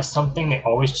Blizzard tests something, they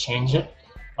always change it.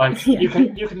 Like, you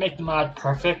can make the mod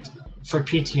perfect for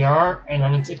PTR, and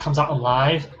then it comes out in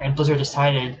live, and Blizzard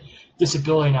decided this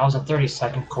ability now is a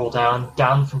 30-second cooldown,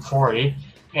 down from 40,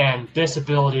 and this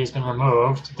ability has been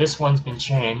removed, this one's been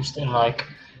changed, and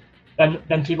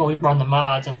then people run the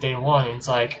mods on day one, and it's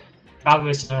like,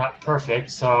 obviously they're not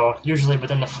perfect, so usually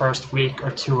within the first week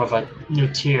or two of a new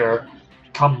tier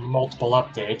come multiple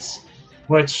updates.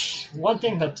 Which, one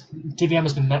thing that DBM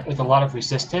has been met with a lot of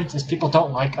resistance is people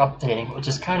don't like updating, which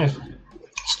is kind of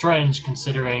strange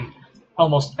considering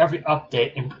almost every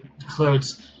update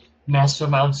includes massive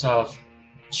amounts of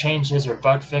changes or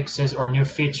bug fixes or new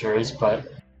features, but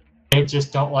they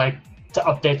just don't like to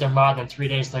update their mod and 3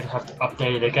 days later have to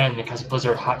update it again because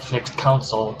Blizzard hotfixed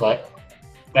console, but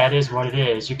that is what it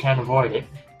is. You can't avoid it.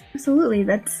 Absolutely,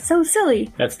 that's so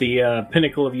silly. That's the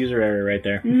pinnacle of user error right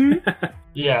there. Mm-hmm.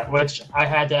 Yeah, which I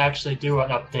had to actually do an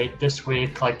update this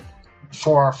week, like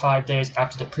 4 or 5 days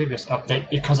after the previous update,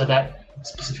 because of that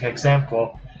specific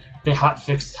example. They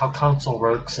hotfixed how console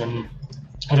works, and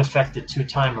it affected 2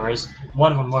 timers.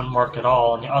 One of them wouldn't work at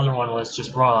all, and the other one was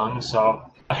just wrong,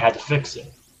 so I had to fix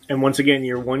it. And once again,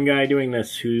 you're one guy doing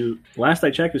this who, last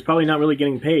I checked, is probably not really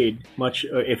getting paid much,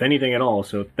 if anything at all,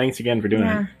 so thanks again for doing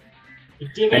it.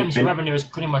 DBM's revenue is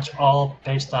pretty much all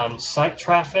based on site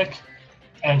traffic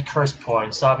and curse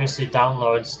points. Obviously,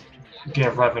 downloads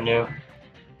give revenue,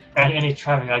 and any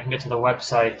traffic I can get to the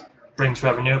website brings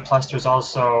revenue. Plus, there's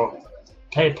also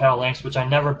PayPal links, which I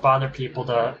never bother people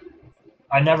to.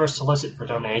 I never solicit for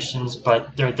donations,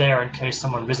 but they're there in case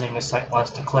someone visiting the site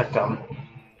wants to click them.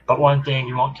 But one thing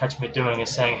you won't catch me doing is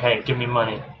saying, hey, give me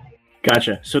money.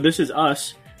 Gotcha. So this is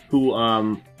us, who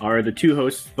are the 2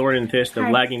 hosts, Thorn and Thist of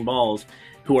Lagging Balls,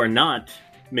 who are not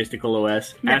Mystical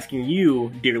OS, asking you,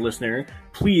 dear listener,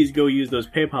 please go use those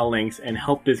PayPal links and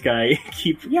help this guy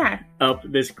keep up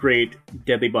this great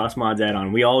Deadly Boss Mods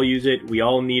add-on. We all use it. We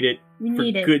all need it.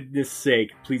 For goodness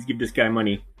sake, please give this guy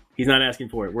money. He's not asking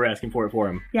for it. We're asking for it for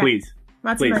him. Yeah. Please.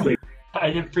 Lots of money. I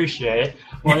appreciate it.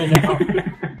 Well,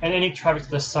 and any traffic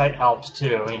to the site helps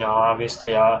too.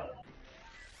 Obviously,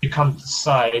 you come to the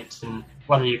site, and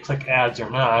whether you click ads or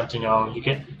not,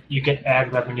 you get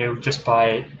ad revenue just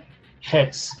by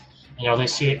hits. They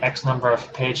see X number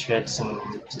of page hits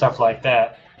and stuff like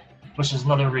that, which is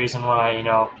another reason why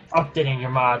updating your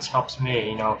mods helps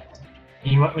me.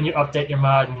 When you update your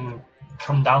mod and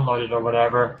come download it or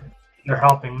whatever, you're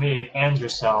helping me and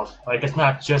yourself. Like, it's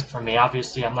not just for me.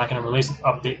 Obviously, I'm not going to release an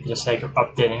update for the sake of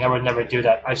updating. I would never do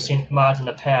that. I've seen mods in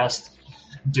the past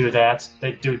do that.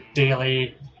 They do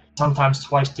daily, sometimes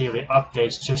twice daily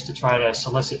updates just to try to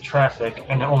solicit traffic,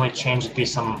 and the only change would be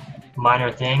some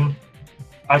minor thing.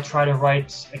 I try to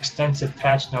write extensive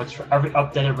patch notes for every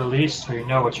updated release so you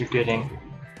know what you're getting.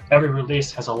 Every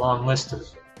release has a long list of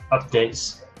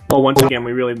updates. Well, once again,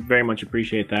 we really very much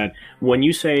appreciate that. When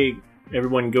you say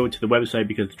everyone go to the website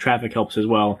because the traffic helps as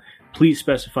well, please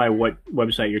specify what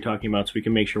website you're talking about so we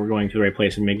can make sure we're going to the right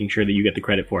place and making sure that you get the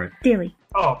credit for it. Daily.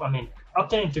 Oh, I mean,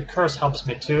 updating the curse helps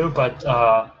me too, but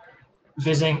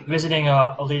visiting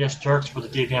Elitist Jerks where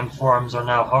the DBM forums are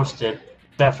now hosted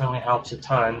definitely helps a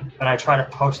ton. And I try to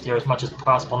post there as much as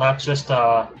possible, not just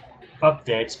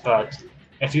updates, but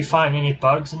if you find any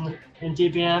bugs in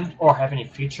DBM or have any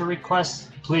feature requests,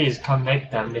 please come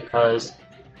make them, because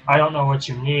I don't know what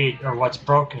you need or what's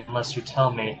broken unless you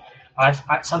tell me.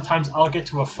 Sometimes I'll get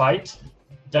to a fight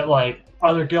that like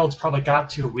other guilds probably got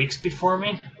to weeks before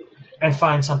me and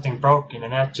find something broken,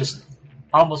 and that just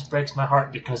almost breaks my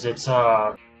heart because it's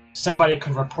somebody could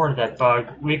have reported that bug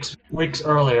weeks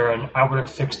earlier and I would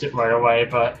have fixed it right away,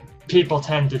 but people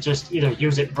tend to just either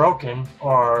use it broken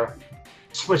or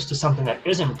switch to something that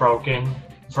isn't broken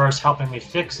versus helping me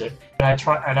fix it.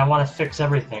 And I want to fix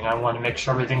everything. I want to make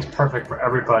sure everything's perfect for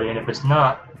everybody, and if it's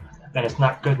not, then it's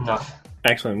not good enough.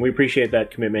 Excellent. We appreciate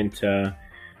that commitment to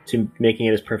making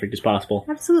it as perfect as possible.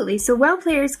 Absolutely. So WoW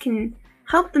players can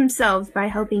help themselves by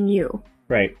helping you.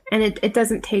 Right. And it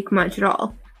doesn't take much at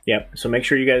all. Yep. So make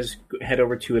sure you guys head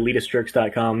over to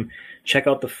elitistjerks.com. Check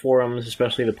out the forums,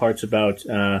 especially the parts about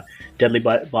Deadly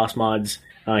Boss Mods.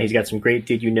 He's got some great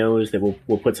Did You Knows that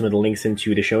we'll put some of the links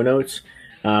into the show notes.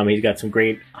 He's got some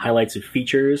great highlights of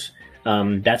features.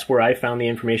 That's where I found the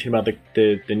information about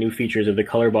the new features of the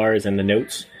color bars and the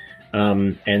notes,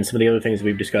 and some of the other things that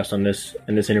we've discussed in this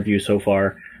interview so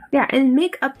far. Yeah, and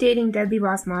make updating Deadly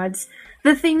Boss Mods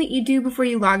the thing that you do before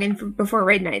you log in before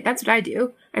raid night. That's what I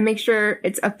do. I make sure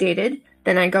it's updated.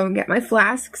 Then I go and get my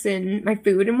flasks and my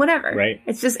food and whatever. Right.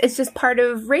 It's just part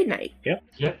of raid night. Yep.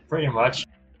 Yep, pretty much.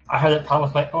 I had that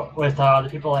problem with the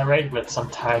people I raid with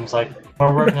sometimes. Like,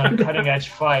 we're working on a cutting edge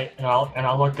fight, and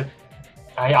I'll look at.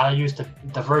 I'll use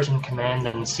the version command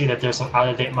and see that there's some out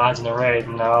of date mods in the raid,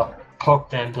 and I'll poke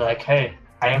them and be like, hey,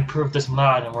 I improved this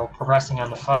mod and we're progressing on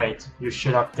the fight. You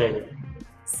should update it.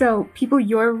 So people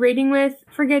you're raiding with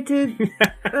forget to.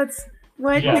 That's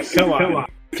what. Yes. Come on.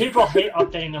 People hate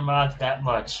updating their mods that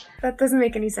much. That doesn't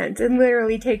make any sense. It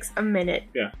literally takes a minute.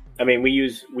 Yeah. I mean, we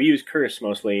use Curse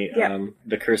mostly. Yeah.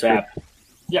 The Curse app.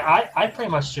 Yeah, I pretty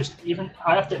much just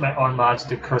I update my own mods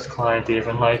to Curse Client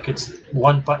even, like it's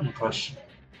one button push.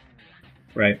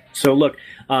 Right. So look,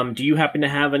 do you happen to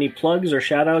have any plugs or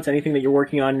shout-outs, anything that you're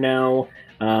working on now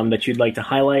that you'd like to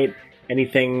highlight?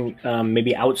 Anything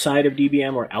maybe outside of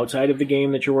DBM or outside of the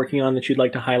game that you're working on that you'd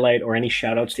like to highlight, or any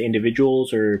shout-outs to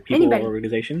individuals or people Anybody. or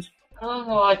organizations?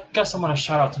 Well, I guess I want to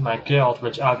shout out to my guild,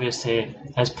 which obviously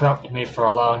has put up with me for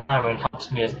a long time and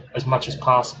helps me as much as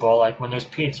possible. Like, when there's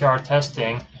PTR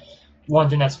testing, one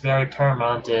thing that's very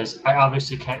paramount is I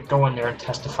obviously can't go in there and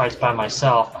test the fights by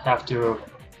myself. I have to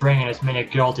bring in as many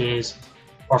guildies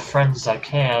or friends as I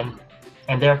can,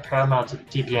 and they're paramount to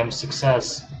DBM's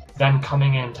success. Them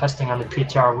coming in and testing on the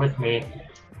PTR with me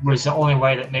was the only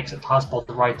way that makes it possible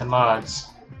to write the mods.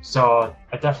 So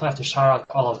I definitely have to shout out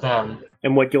to all of them.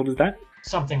 And what guild is that?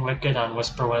 Something Wicked on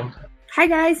Whisperwind. Hi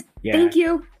guys. Yeah. Thank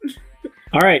you.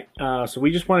 All right. So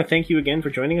we just want to thank you again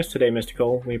for joining us today,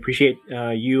 Mystical. We appreciate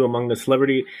you among the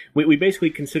celebrity. We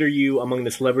basically consider you among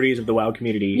the celebrities of the WoW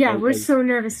community. Yeah, we're so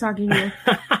nervous talking to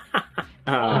you.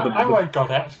 I wouldn't go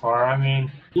that far. I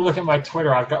mean, you look at my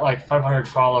Twitter, I've got like 500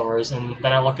 followers, and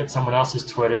then I look at someone else's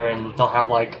Twitter and they'll have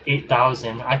like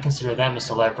 8,000. I consider them a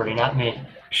celebrity, not me.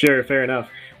 Sure, fair enough.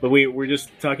 But we're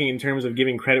just talking in terms of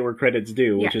giving credit where credit's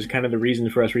due, which is kind of the reason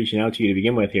for us reaching out to you to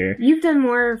begin with here. You've done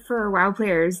more for WoW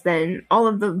players than all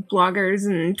of the bloggers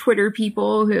and Twitter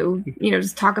people who,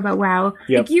 just talk about WoW.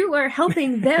 Yep. Like, you are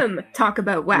helping them talk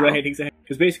about WoW. Right, exactly.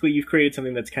 Because basically you've created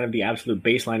something that's kind of the absolute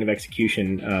baseline of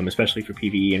execution, especially for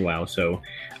PvE and WoW. So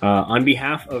on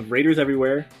behalf of raiders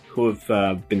everywhere who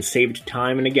have been saved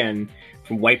time and again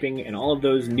from wiping, and all of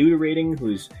those new to raiding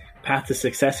whose path to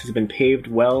success has been paved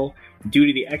well due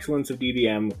to the excellence of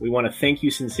DBM, we want to thank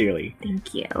you sincerely.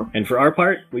 Thank you. And for our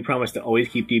part, we promise to always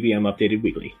keep DBM updated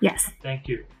weekly. Yes. Thank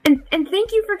you. And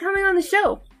thank you for coming on the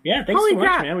show. Yeah, thanks Holy so much,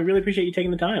 crap. man. We really appreciate you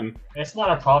taking the time. It's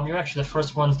not a problem. You're actually the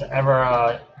first ones to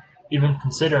ever even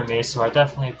consider me, so I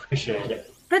definitely appreciate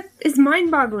it. That is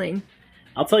mind-boggling.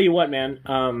 I'll tell you what, man.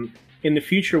 In the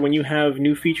future, when you have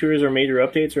new features or major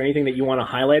updates or anything that you want to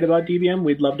highlight about DBM,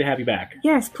 we'd love to have you back.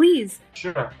 Yes, please.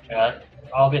 Sure.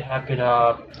 I'll be happy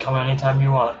to come anytime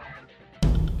you want.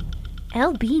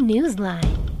 LB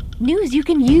Newsline. News you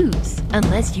can use,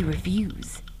 unless you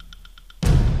refuse.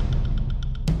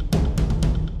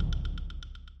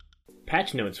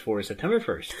 Patch notes for September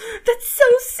 1st. That's so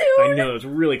soon. I know, it's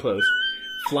really close.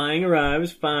 Flying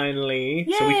arrives, finally.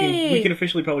 Yay! So we can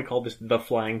officially probably call this the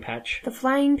Flying Patch. The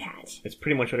Flying Patch. It's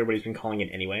pretty much what everybody's been calling it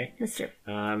anyway. That's true.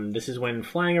 This is when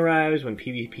Flying arrives, when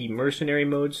PvP mercenary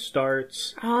mode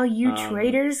starts. All you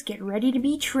traders, get ready to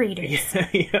be traders.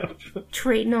 Yep.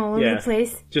 Trading all over the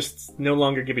place. Just no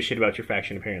longer give a shit about your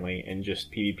faction, apparently, and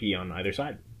just PvP on either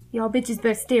side. Y'all bitches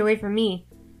better stay away from me.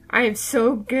 I am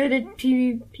so good at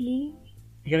PvP.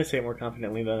 You gotta say it more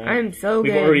confidently than that. I'm so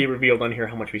We've good. already revealed on here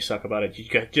how much we suck about it. You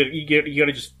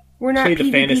gotta just We're not play the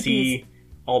PvPs. fantasy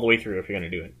all the way through if you're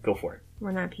gonna do it. Go for it.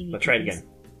 We're not PvP. Let's try it again.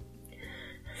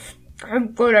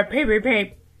 I'm good at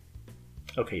PvP.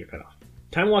 Okay, you're cut off.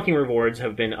 Time walking rewards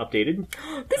have been updated.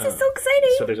 This is so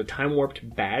exciting. So there's a time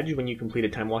warped badge when you complete a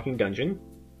time walking dungeon,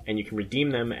 and you can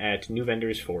redeem them at new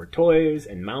vendors for toys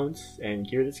and mounts and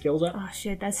gear that scales up. Oh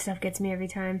shit, that stuff gets me every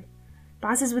time.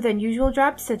 Bosses with unusual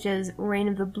drops, such as Reign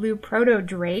of the Blue Proto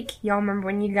Drake. Y'all remember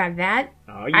when you got that?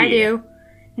 Oh yeah. I do.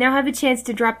 Now have a chance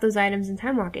to drop those items in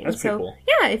time walking. That's pretty cool.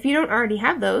 Yeah, if you don't already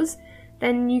have those,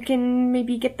 then you can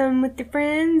maybe get them with your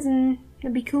friends and,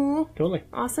 That'd be cool. Totally.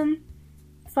 Awesome.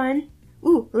 Fun.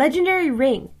 Ooh, Legendary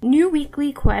Ring. New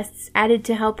weekly quests added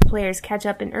to help players catch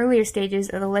up in earlier stages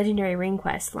of the Legendary Ring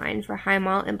quest line for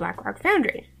Highmaul and Blackrock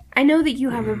Foundry. I know that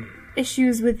you have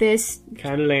issues with this.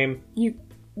 Kinda lame.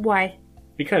 Why?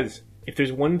 Because if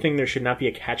there's one thing there should not be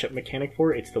a catch-up mechanic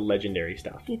for, it's the legendary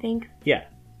stuff. You think? Yeah.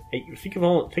 Hey, think of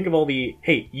all the...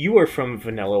 Hey, you are from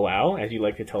Vanilla WoW, as you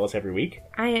like to tell us every week.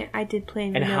 I did play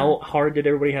And Vanilla. how hard did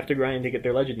everybody have to grind to get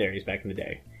their legendaries back in the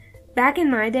day? Back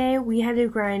in my day, we had to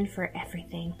grind for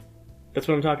everything. That's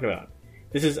what I'm talking about.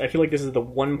 I feel like this is the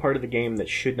one part of the game that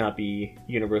should not be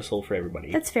universal for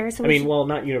everybody. That's fair. So well,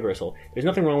 not universal. There's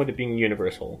nothing wrong with it being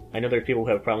universal. I know there are people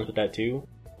who have problems with that too.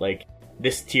 Like,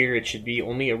 this tier it should be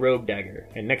only a rogue dagger,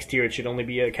 and next tier it should only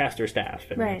be a caster staff.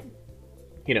 And, right.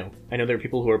 You know, I know there are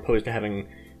people who are opposed to having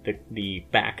the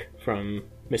back from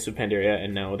Mists of Pandaria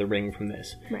and now the ring from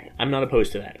this. Right. I'm not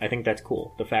opposed to that. I think that's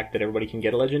cool. The fact that everybody can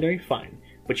get a legendary, fine.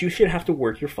 But you should have to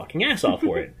work your fucking ass off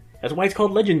for it. That's why it's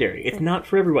called legendary. It's not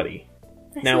for everybody.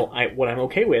 Now, what I'm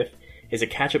okay with is a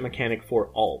catch-up mechanic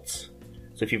for alts.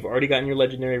 So if you've already gotten your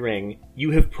legendary ring,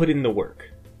 you have put in the work.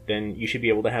 Then you should be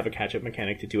able to have a catch-up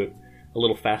mechanic to do it a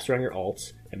little faster on your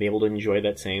alts and be able to enjoy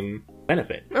that same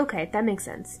benefit. Okay, that makes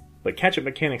sense. But catch-up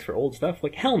mechanics for old stuff?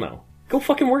 Like, hell no. Go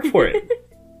fucking work for it.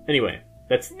 Anyway,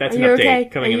 that's an you update okay?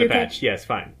 coming Are in the you okay? patch. Yes,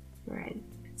 fine. Right.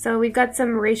 So we've got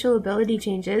some racial ability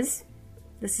changes.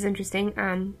 This is interesting.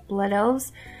 Blood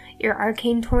Elves. Your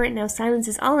Arcane Torrent now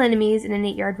silences all enemies in an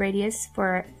 8-yard radius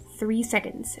for 3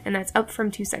 seconds, and that's up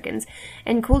from 2 seconds.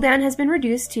 And cooldown has been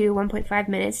reduced to 1.5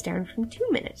 minutes, down from 2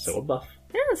 minutes. So a buff.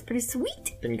 Yeah, that's pretty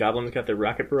sweet. Then Goblins got their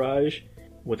Rocket Barrage.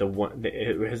 With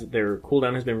their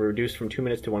cooldown has been reduced from 2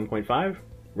 minutes to 1.5.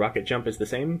 Rocket Jump is the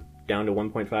same, down to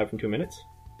 1.5 from 2 minutes.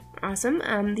 Awesome.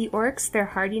 The Orcs, their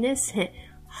hardiness...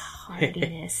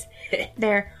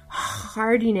 Their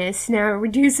hardiness now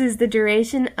reduces the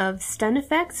duration of stun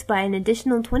effects by an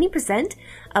additional 20%,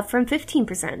 up from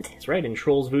 15%. That's right, and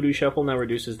Troll's Voodoo Shuffle now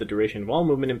reduces the duration of all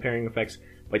movement impairing effects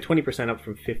by 20%, up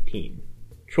from 15.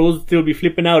 Trolls still be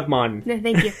flipping out, man. No,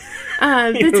 thank you.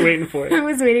 You were waiting for it. I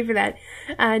was waiting for that.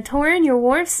 Tauren, your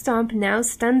Wharf Stomp now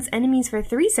stuns enemies for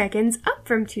 3 seconds, up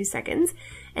from 2 seconds,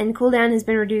 and cooldown has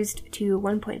been reduced to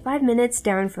 1.5 minutes,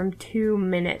 down from 2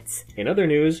 minutes. In other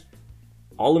news,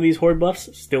 all of these horde buffs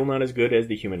still not as good as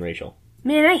the human racial.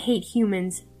 Man, I hate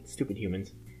humans. Stupid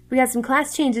humans. We got some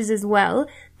class changes as well.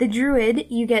 The Druid,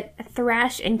 you get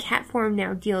Thrash and Cat form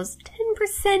now deals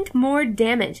 10% more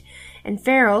damage. And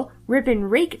Feral, Rip and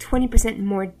Rake 20%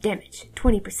 more damage,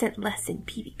 20% less in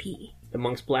PvP. The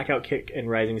Monk's Blackout Kick and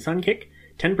Rising Sun Kick,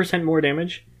 10% more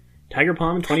damage. Tiger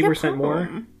Palm, 20%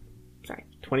 more. Sorry.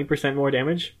 20% more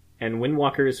damage. And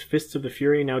Windwalker's Fists of the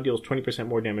Fury now deals 20%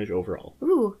 more damage overall.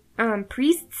 Ooh,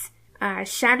 Priests,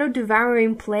 Shadow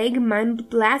Devouring Plague,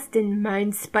 Mind Blast, and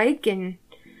Mind Spike, and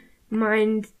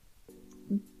Mind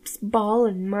Ball,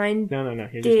 and Mind No. You're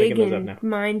just Dig, making those up and now.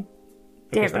 Mind...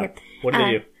 Okay, Damn, stop. okay. What did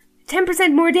they do?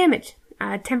 10% more damage.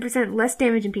 10% less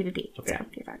damage in PvP. Okay. So,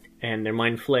 you're fucked. And their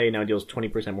Mind Flay now deals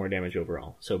 20% more damage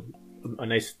overall. So a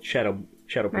nice Shadow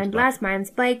Priest Mind buff. Blast, Mind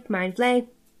Spike, Mind Flay.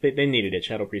 They needed it.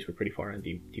 Shadow Priests were pretty far in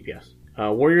DPS.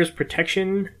 Warriors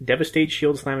Protection, Devastate,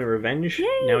 Shield Slam, and Revenge Yay!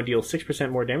 now deal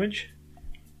 6% more damage.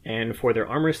 And for their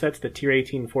armor sets, the Tier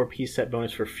 18 4-piece set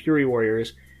bonus for Fury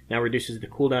Warriors now reduces the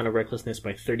cooldown of Recklessness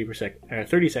by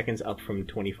 30 seconds, up from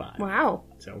 25. Wow.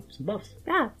 So, some buffs.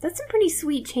 Yeah, that's some pretty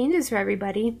sweet changes for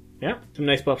everybody. Yeah, some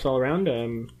nice buffs all around.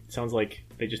 Sounds like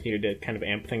they just needed to kind of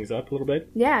amp things up a little bit.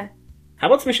 Yeah. How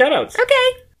about some shoutouts?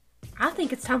 Okay. I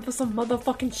think it's time for some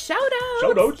motherfucking shoutouts.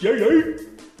 Shoutouts, yay!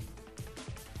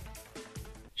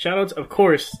 Shoutouts, of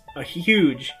course, a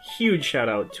huge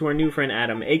shoutout to our new friend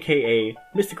Adam, aka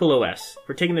Mystical OS,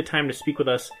 for taking the time to speak with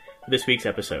us for this week's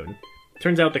episode.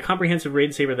 Turns out the comprehensive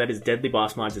raid saver that is Deadly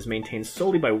Boss Mods is maintained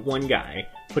solely by one guy,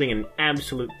 putting an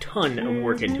absolute ton of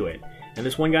work into it. And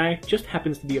this one guy just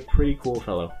happens to be a pretty cool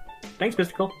fellow. Thanks,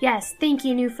 Mystical. Yes, thank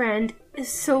you, new friend. It's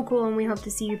so cool, and we hope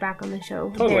to see you back on the show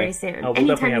very soon. We'll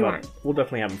Anytime you want. We'll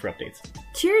definitely have him for updates.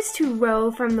 Cheers to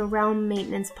Ro from the Realm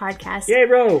Maintenance Podcast. Yay,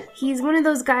 Ro! He's one of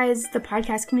those guys the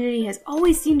podcast community has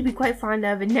always seemed to be quite fond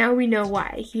of, and now we know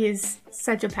why. He is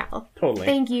such a pal. Totally.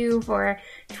 Thank you for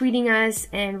tweeting us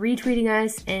and retweeting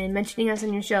us and mentioning us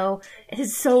on your show. It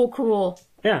is so cool.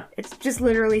 Yeah. It's just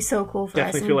literally so cool for us.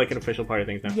 Definitely feel like an official part of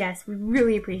things now. Yes, we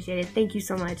really appreciate it. Thank you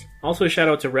so much. Also, a shout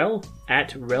out to Rel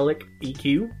at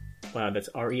RelicEQ. Wow, that's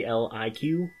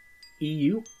RELIQEU.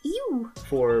 Ew.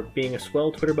 For being a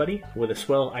swell Twitter buddy with a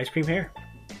swell ice cream hair.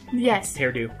 Yes.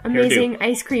 Hairdo. Amazing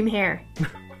ice cream hair.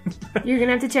 You're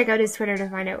gonna have to check out his Twitter to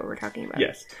find out what we're talking about.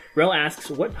 Yes. Rel asks,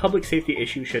 what public safety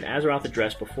issue should Azeroth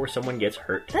address before someone gets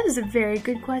hurt? That is a very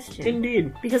good question.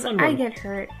 Indeed. Because Fun I one. get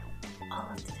hurt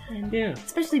all of the time. Yeah.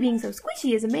 Especially being so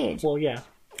squishy as a mage. Well, yeah.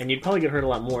 And you'd probably get hurt a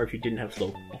lot more if you didn't have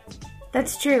slow fall.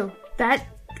 That's true. That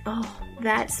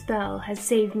spell has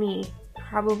saved me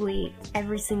probably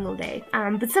every single day.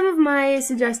 But some of my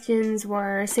suggestions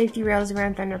were safety rails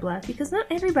around Thunderbluff, because not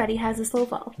everybody has a slow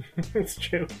fall. It's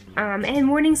true. And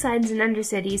warning signs in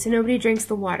Undercity so nobody drinks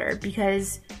the water,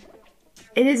 because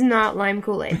it is not lime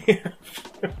Kool-Aid.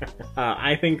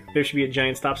 I think there should be a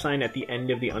giant stop sign at the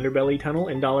end of the Underbelly tunnel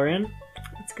in Dalaran.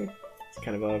 That's good. It's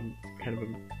kind of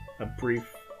a brief,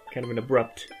 kind of an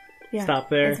abrupt Yeah, stop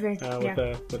there that's very,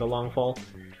 with a long fall.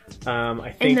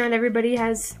 I think and not everybody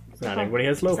has. not everybody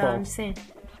has slow So fall. I'm just saying.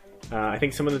 I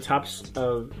think some of the tops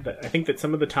of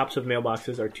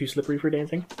mailboxes are too slippery for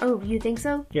dancing. Oh, you think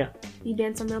so? Yeah. You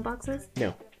dance on mailboxes?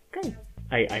 No. Good.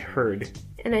 I heard.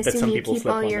 And I that some assume you people keep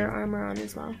slip all on your them. armor on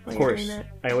as well while Of course. you're doing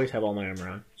that. I always have all my armor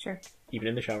on, Sure. even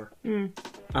in the shower. Mm.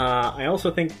 I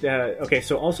also think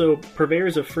that, also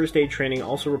purveyors of first aid training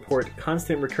also report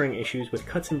constant recurring issues with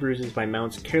cuts and bruises by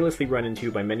mounts carelessly run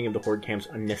into by many of the Horde camp's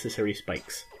unnecessary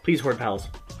spikes. Please, Horde pals,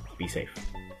 be safe.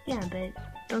 Yeah, but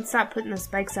don't stop putting the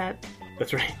spikes up.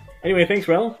 That's right. Anyway, thanks,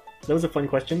 Rel. That was a fun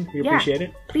question. We appreciate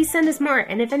it. Please send us more.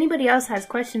 And if anybody else has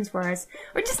questions for us,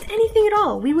 or just anything at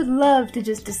all, we would love to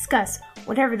just discuss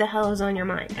whatever the hell is on your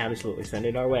mind. Absolutely, send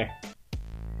it our way.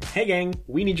 Hey gang,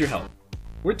 we need your help.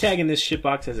 We're tagging this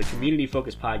shitbox as a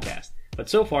community-focused podcast,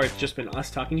 but so far it's just been us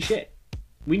talking shit.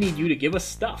 We need you to give us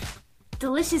stuff.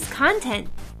 Delicious content,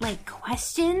 like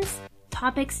questions,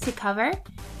 topics to cover,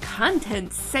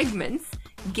 content segments,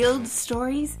 guild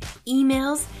stories,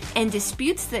 emails, and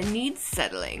disputes that need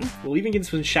settling. We'll even get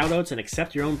some shoutouts and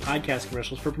accept your own podcast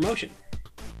commercials for promotion.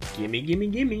 Gimme, gimme,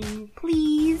 gimme.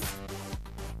 Please.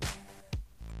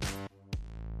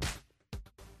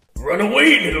 Run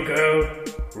away, little girl.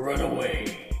 Run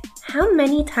away. How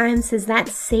many times has that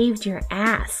saved your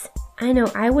ass? I know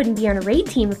I wouldn't be on a raid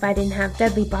team if I didn't have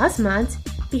deadly boss mods,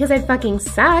 because I'd fucking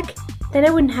suck. Then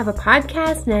I wouldn't have a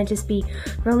podcast and I'd just be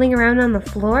rolling around on the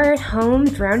floor at home,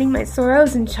 drowning my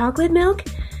sorrows in chocolate milk.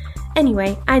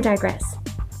 Anyway, I digress.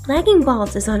 Lagging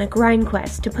Balls is on a grind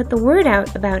quest to put the word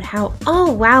out about how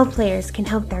all WoW players can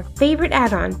help their favorite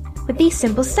add-on with these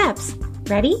simple steps.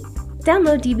 Ready?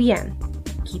 Download DBM.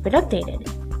 Keep it updated.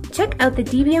 Check out the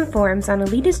DBM forums on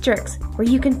Elitist Jerks, where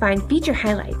you can find feature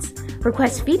highlights,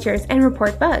 request features, and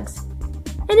report bugs.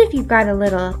 And if you've got a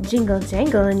little jingle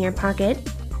jangle in your pocket,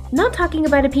 not talking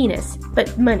about a penis,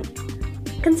 but money,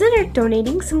 consider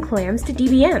donating some clams to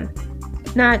DBM.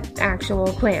 Not actual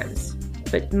clams,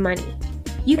 but money.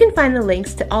 You can find the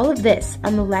links to all of this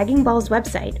on the Lagging Balls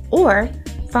website, or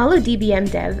follow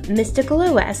DBM dev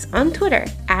MysticalOS on Twitter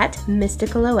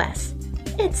 @MysticalOS.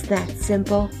 It's that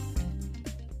simple.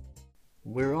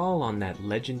 We're all on that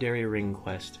legendary ring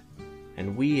quest,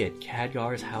 and we at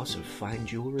Khadgar's House of Fine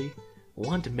Jewelry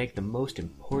want to make the most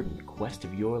important quest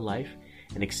of your life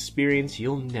an experience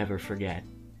you'll never forget.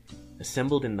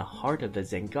 Assembled in the heart of the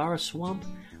Zangara Swamp,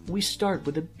 we start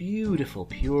with a beautiful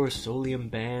pure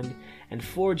Solium band and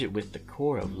forge it with the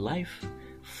core of life,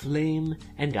 flame,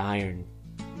 and iron.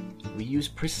 We use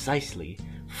precisely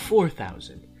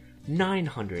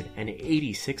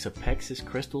 4,986 Apexis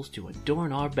crystals to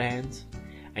adorn our bands,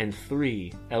 and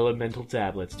 3 elemental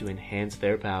tablets to enhance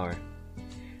their power.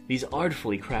 These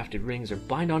artfully crafted rings are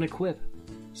bind on equip,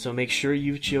 so make sure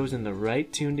you've chosen the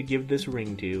right tune to give this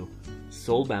ring to.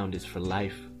 Soulbound is for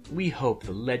life. We hope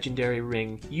the legendary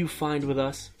ring you find with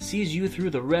us sees you through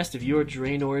the rest of your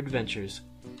Draenor adventures.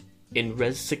 In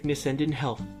res sickness and in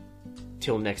health.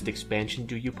 Till next expansion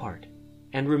do you part.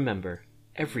 And remember,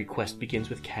 every quest begins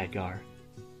with Khadgar.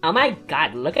 Oh my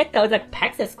god, look at those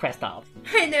Apexis crystals.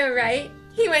 I know, right?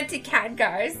 He went to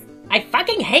Khadgar's. I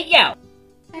fucking hate you!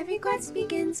 Every quest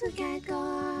begins with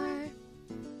Khadgar.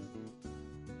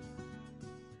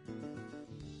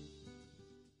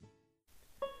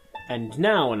 And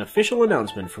now an official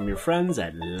announcement from your friends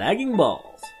at Lagging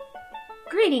Balls.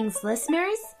 Greetings,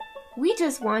 listeners. We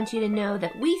just want you to know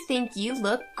that we think you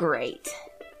look great.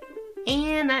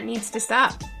 And that needs to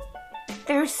stop.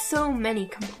 There are so many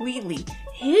completely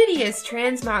hideous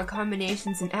transmog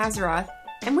combinations in Azeroth,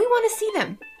 and we want to see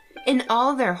them in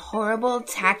all their horrible,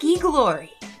 tacky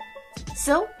glory.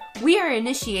 So, we are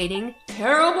initiating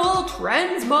Terrible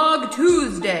Transmog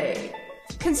Tuesday.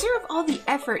 Conserve all the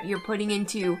effort you're putting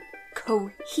into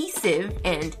cohesive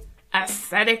and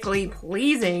aesthetically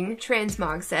pleasing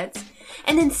transmog sets,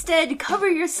 and instead cover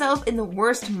yourself in the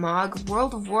worst mog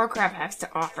World of Warcraft has to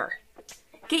offer.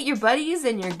 Get your buddies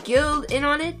and your guild in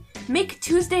on it. Make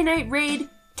Tuesday night raid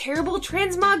Terrible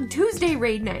Transmog Tuesday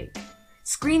raid night.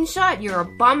 Screenshot your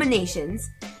abominations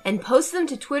and post them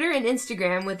to Twitter and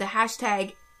Instagram with the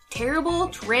hashtag Terrible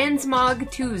Transmog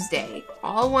Tuesday,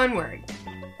 all one word.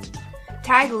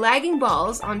 Tag Lagging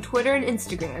Balls on Twitter and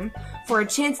Instagram for a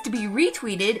chance to be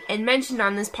retweeted and mentioned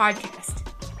on this podcast.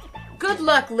 Good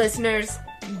luck, listeners.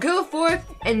 Go forth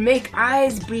and make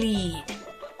eyes bleed.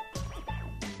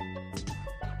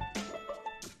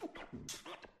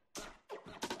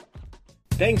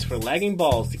 Thanks for lagging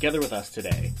balls together with us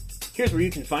today. Here's where you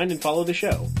can find and follow the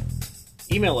show.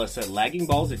 Email us at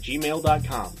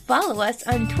laggingballs@gmail.com. Follow us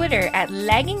on Twitter at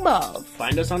Lagging Balls.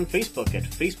 Find us on Facebook at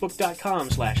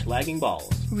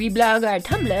facebook.com/laggingballs. Reblog our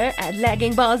Tumblr at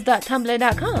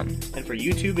laggingballs.tumblr.com. And for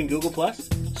YouTube and Google+,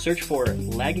 search for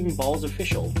Lagging Balls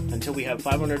Official until we have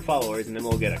 500 followers, and then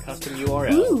we'll get a custom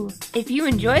URL. Ooh! If you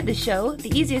enjoyed the show, the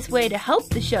easiest way to help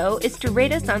the show is to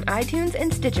rate us on iTunes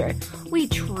and Stitcher. We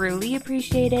truly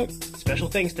appreciate it. Special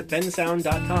thanks to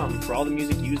bensound.com for all the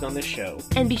music used on this show.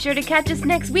 And be sure to catch us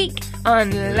next week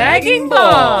on Lagging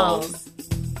Balls!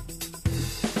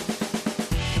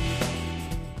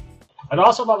 I'd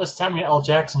also love a Samuel L.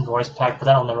 Jackson voice pack, but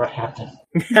that'll never happen.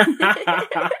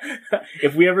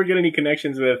 If we ever get any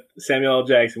connections with Samuel L.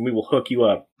 Jackson, we will hook you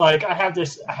up. Like, I have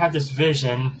this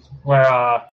vision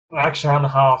where, actually, I don't know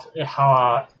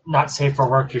how not safe for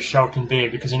work your show can be,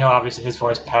 because, obviously his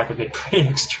voice pack would be pretty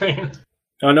extreme.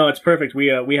 Oh no, it's perfect.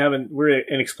 We're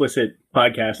an explicit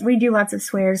podcast. We do lots of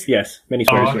swears. Yes, many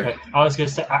swears Oh, okay. here. I was gonna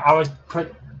say, I always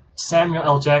put Samuel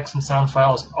L. Jackson sound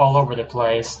files all over the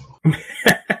place.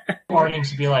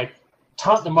 Warnings to be like,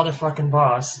 taunt the motherfucking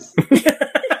boss.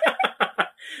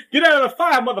 Get out of the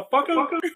fire, motherfucker!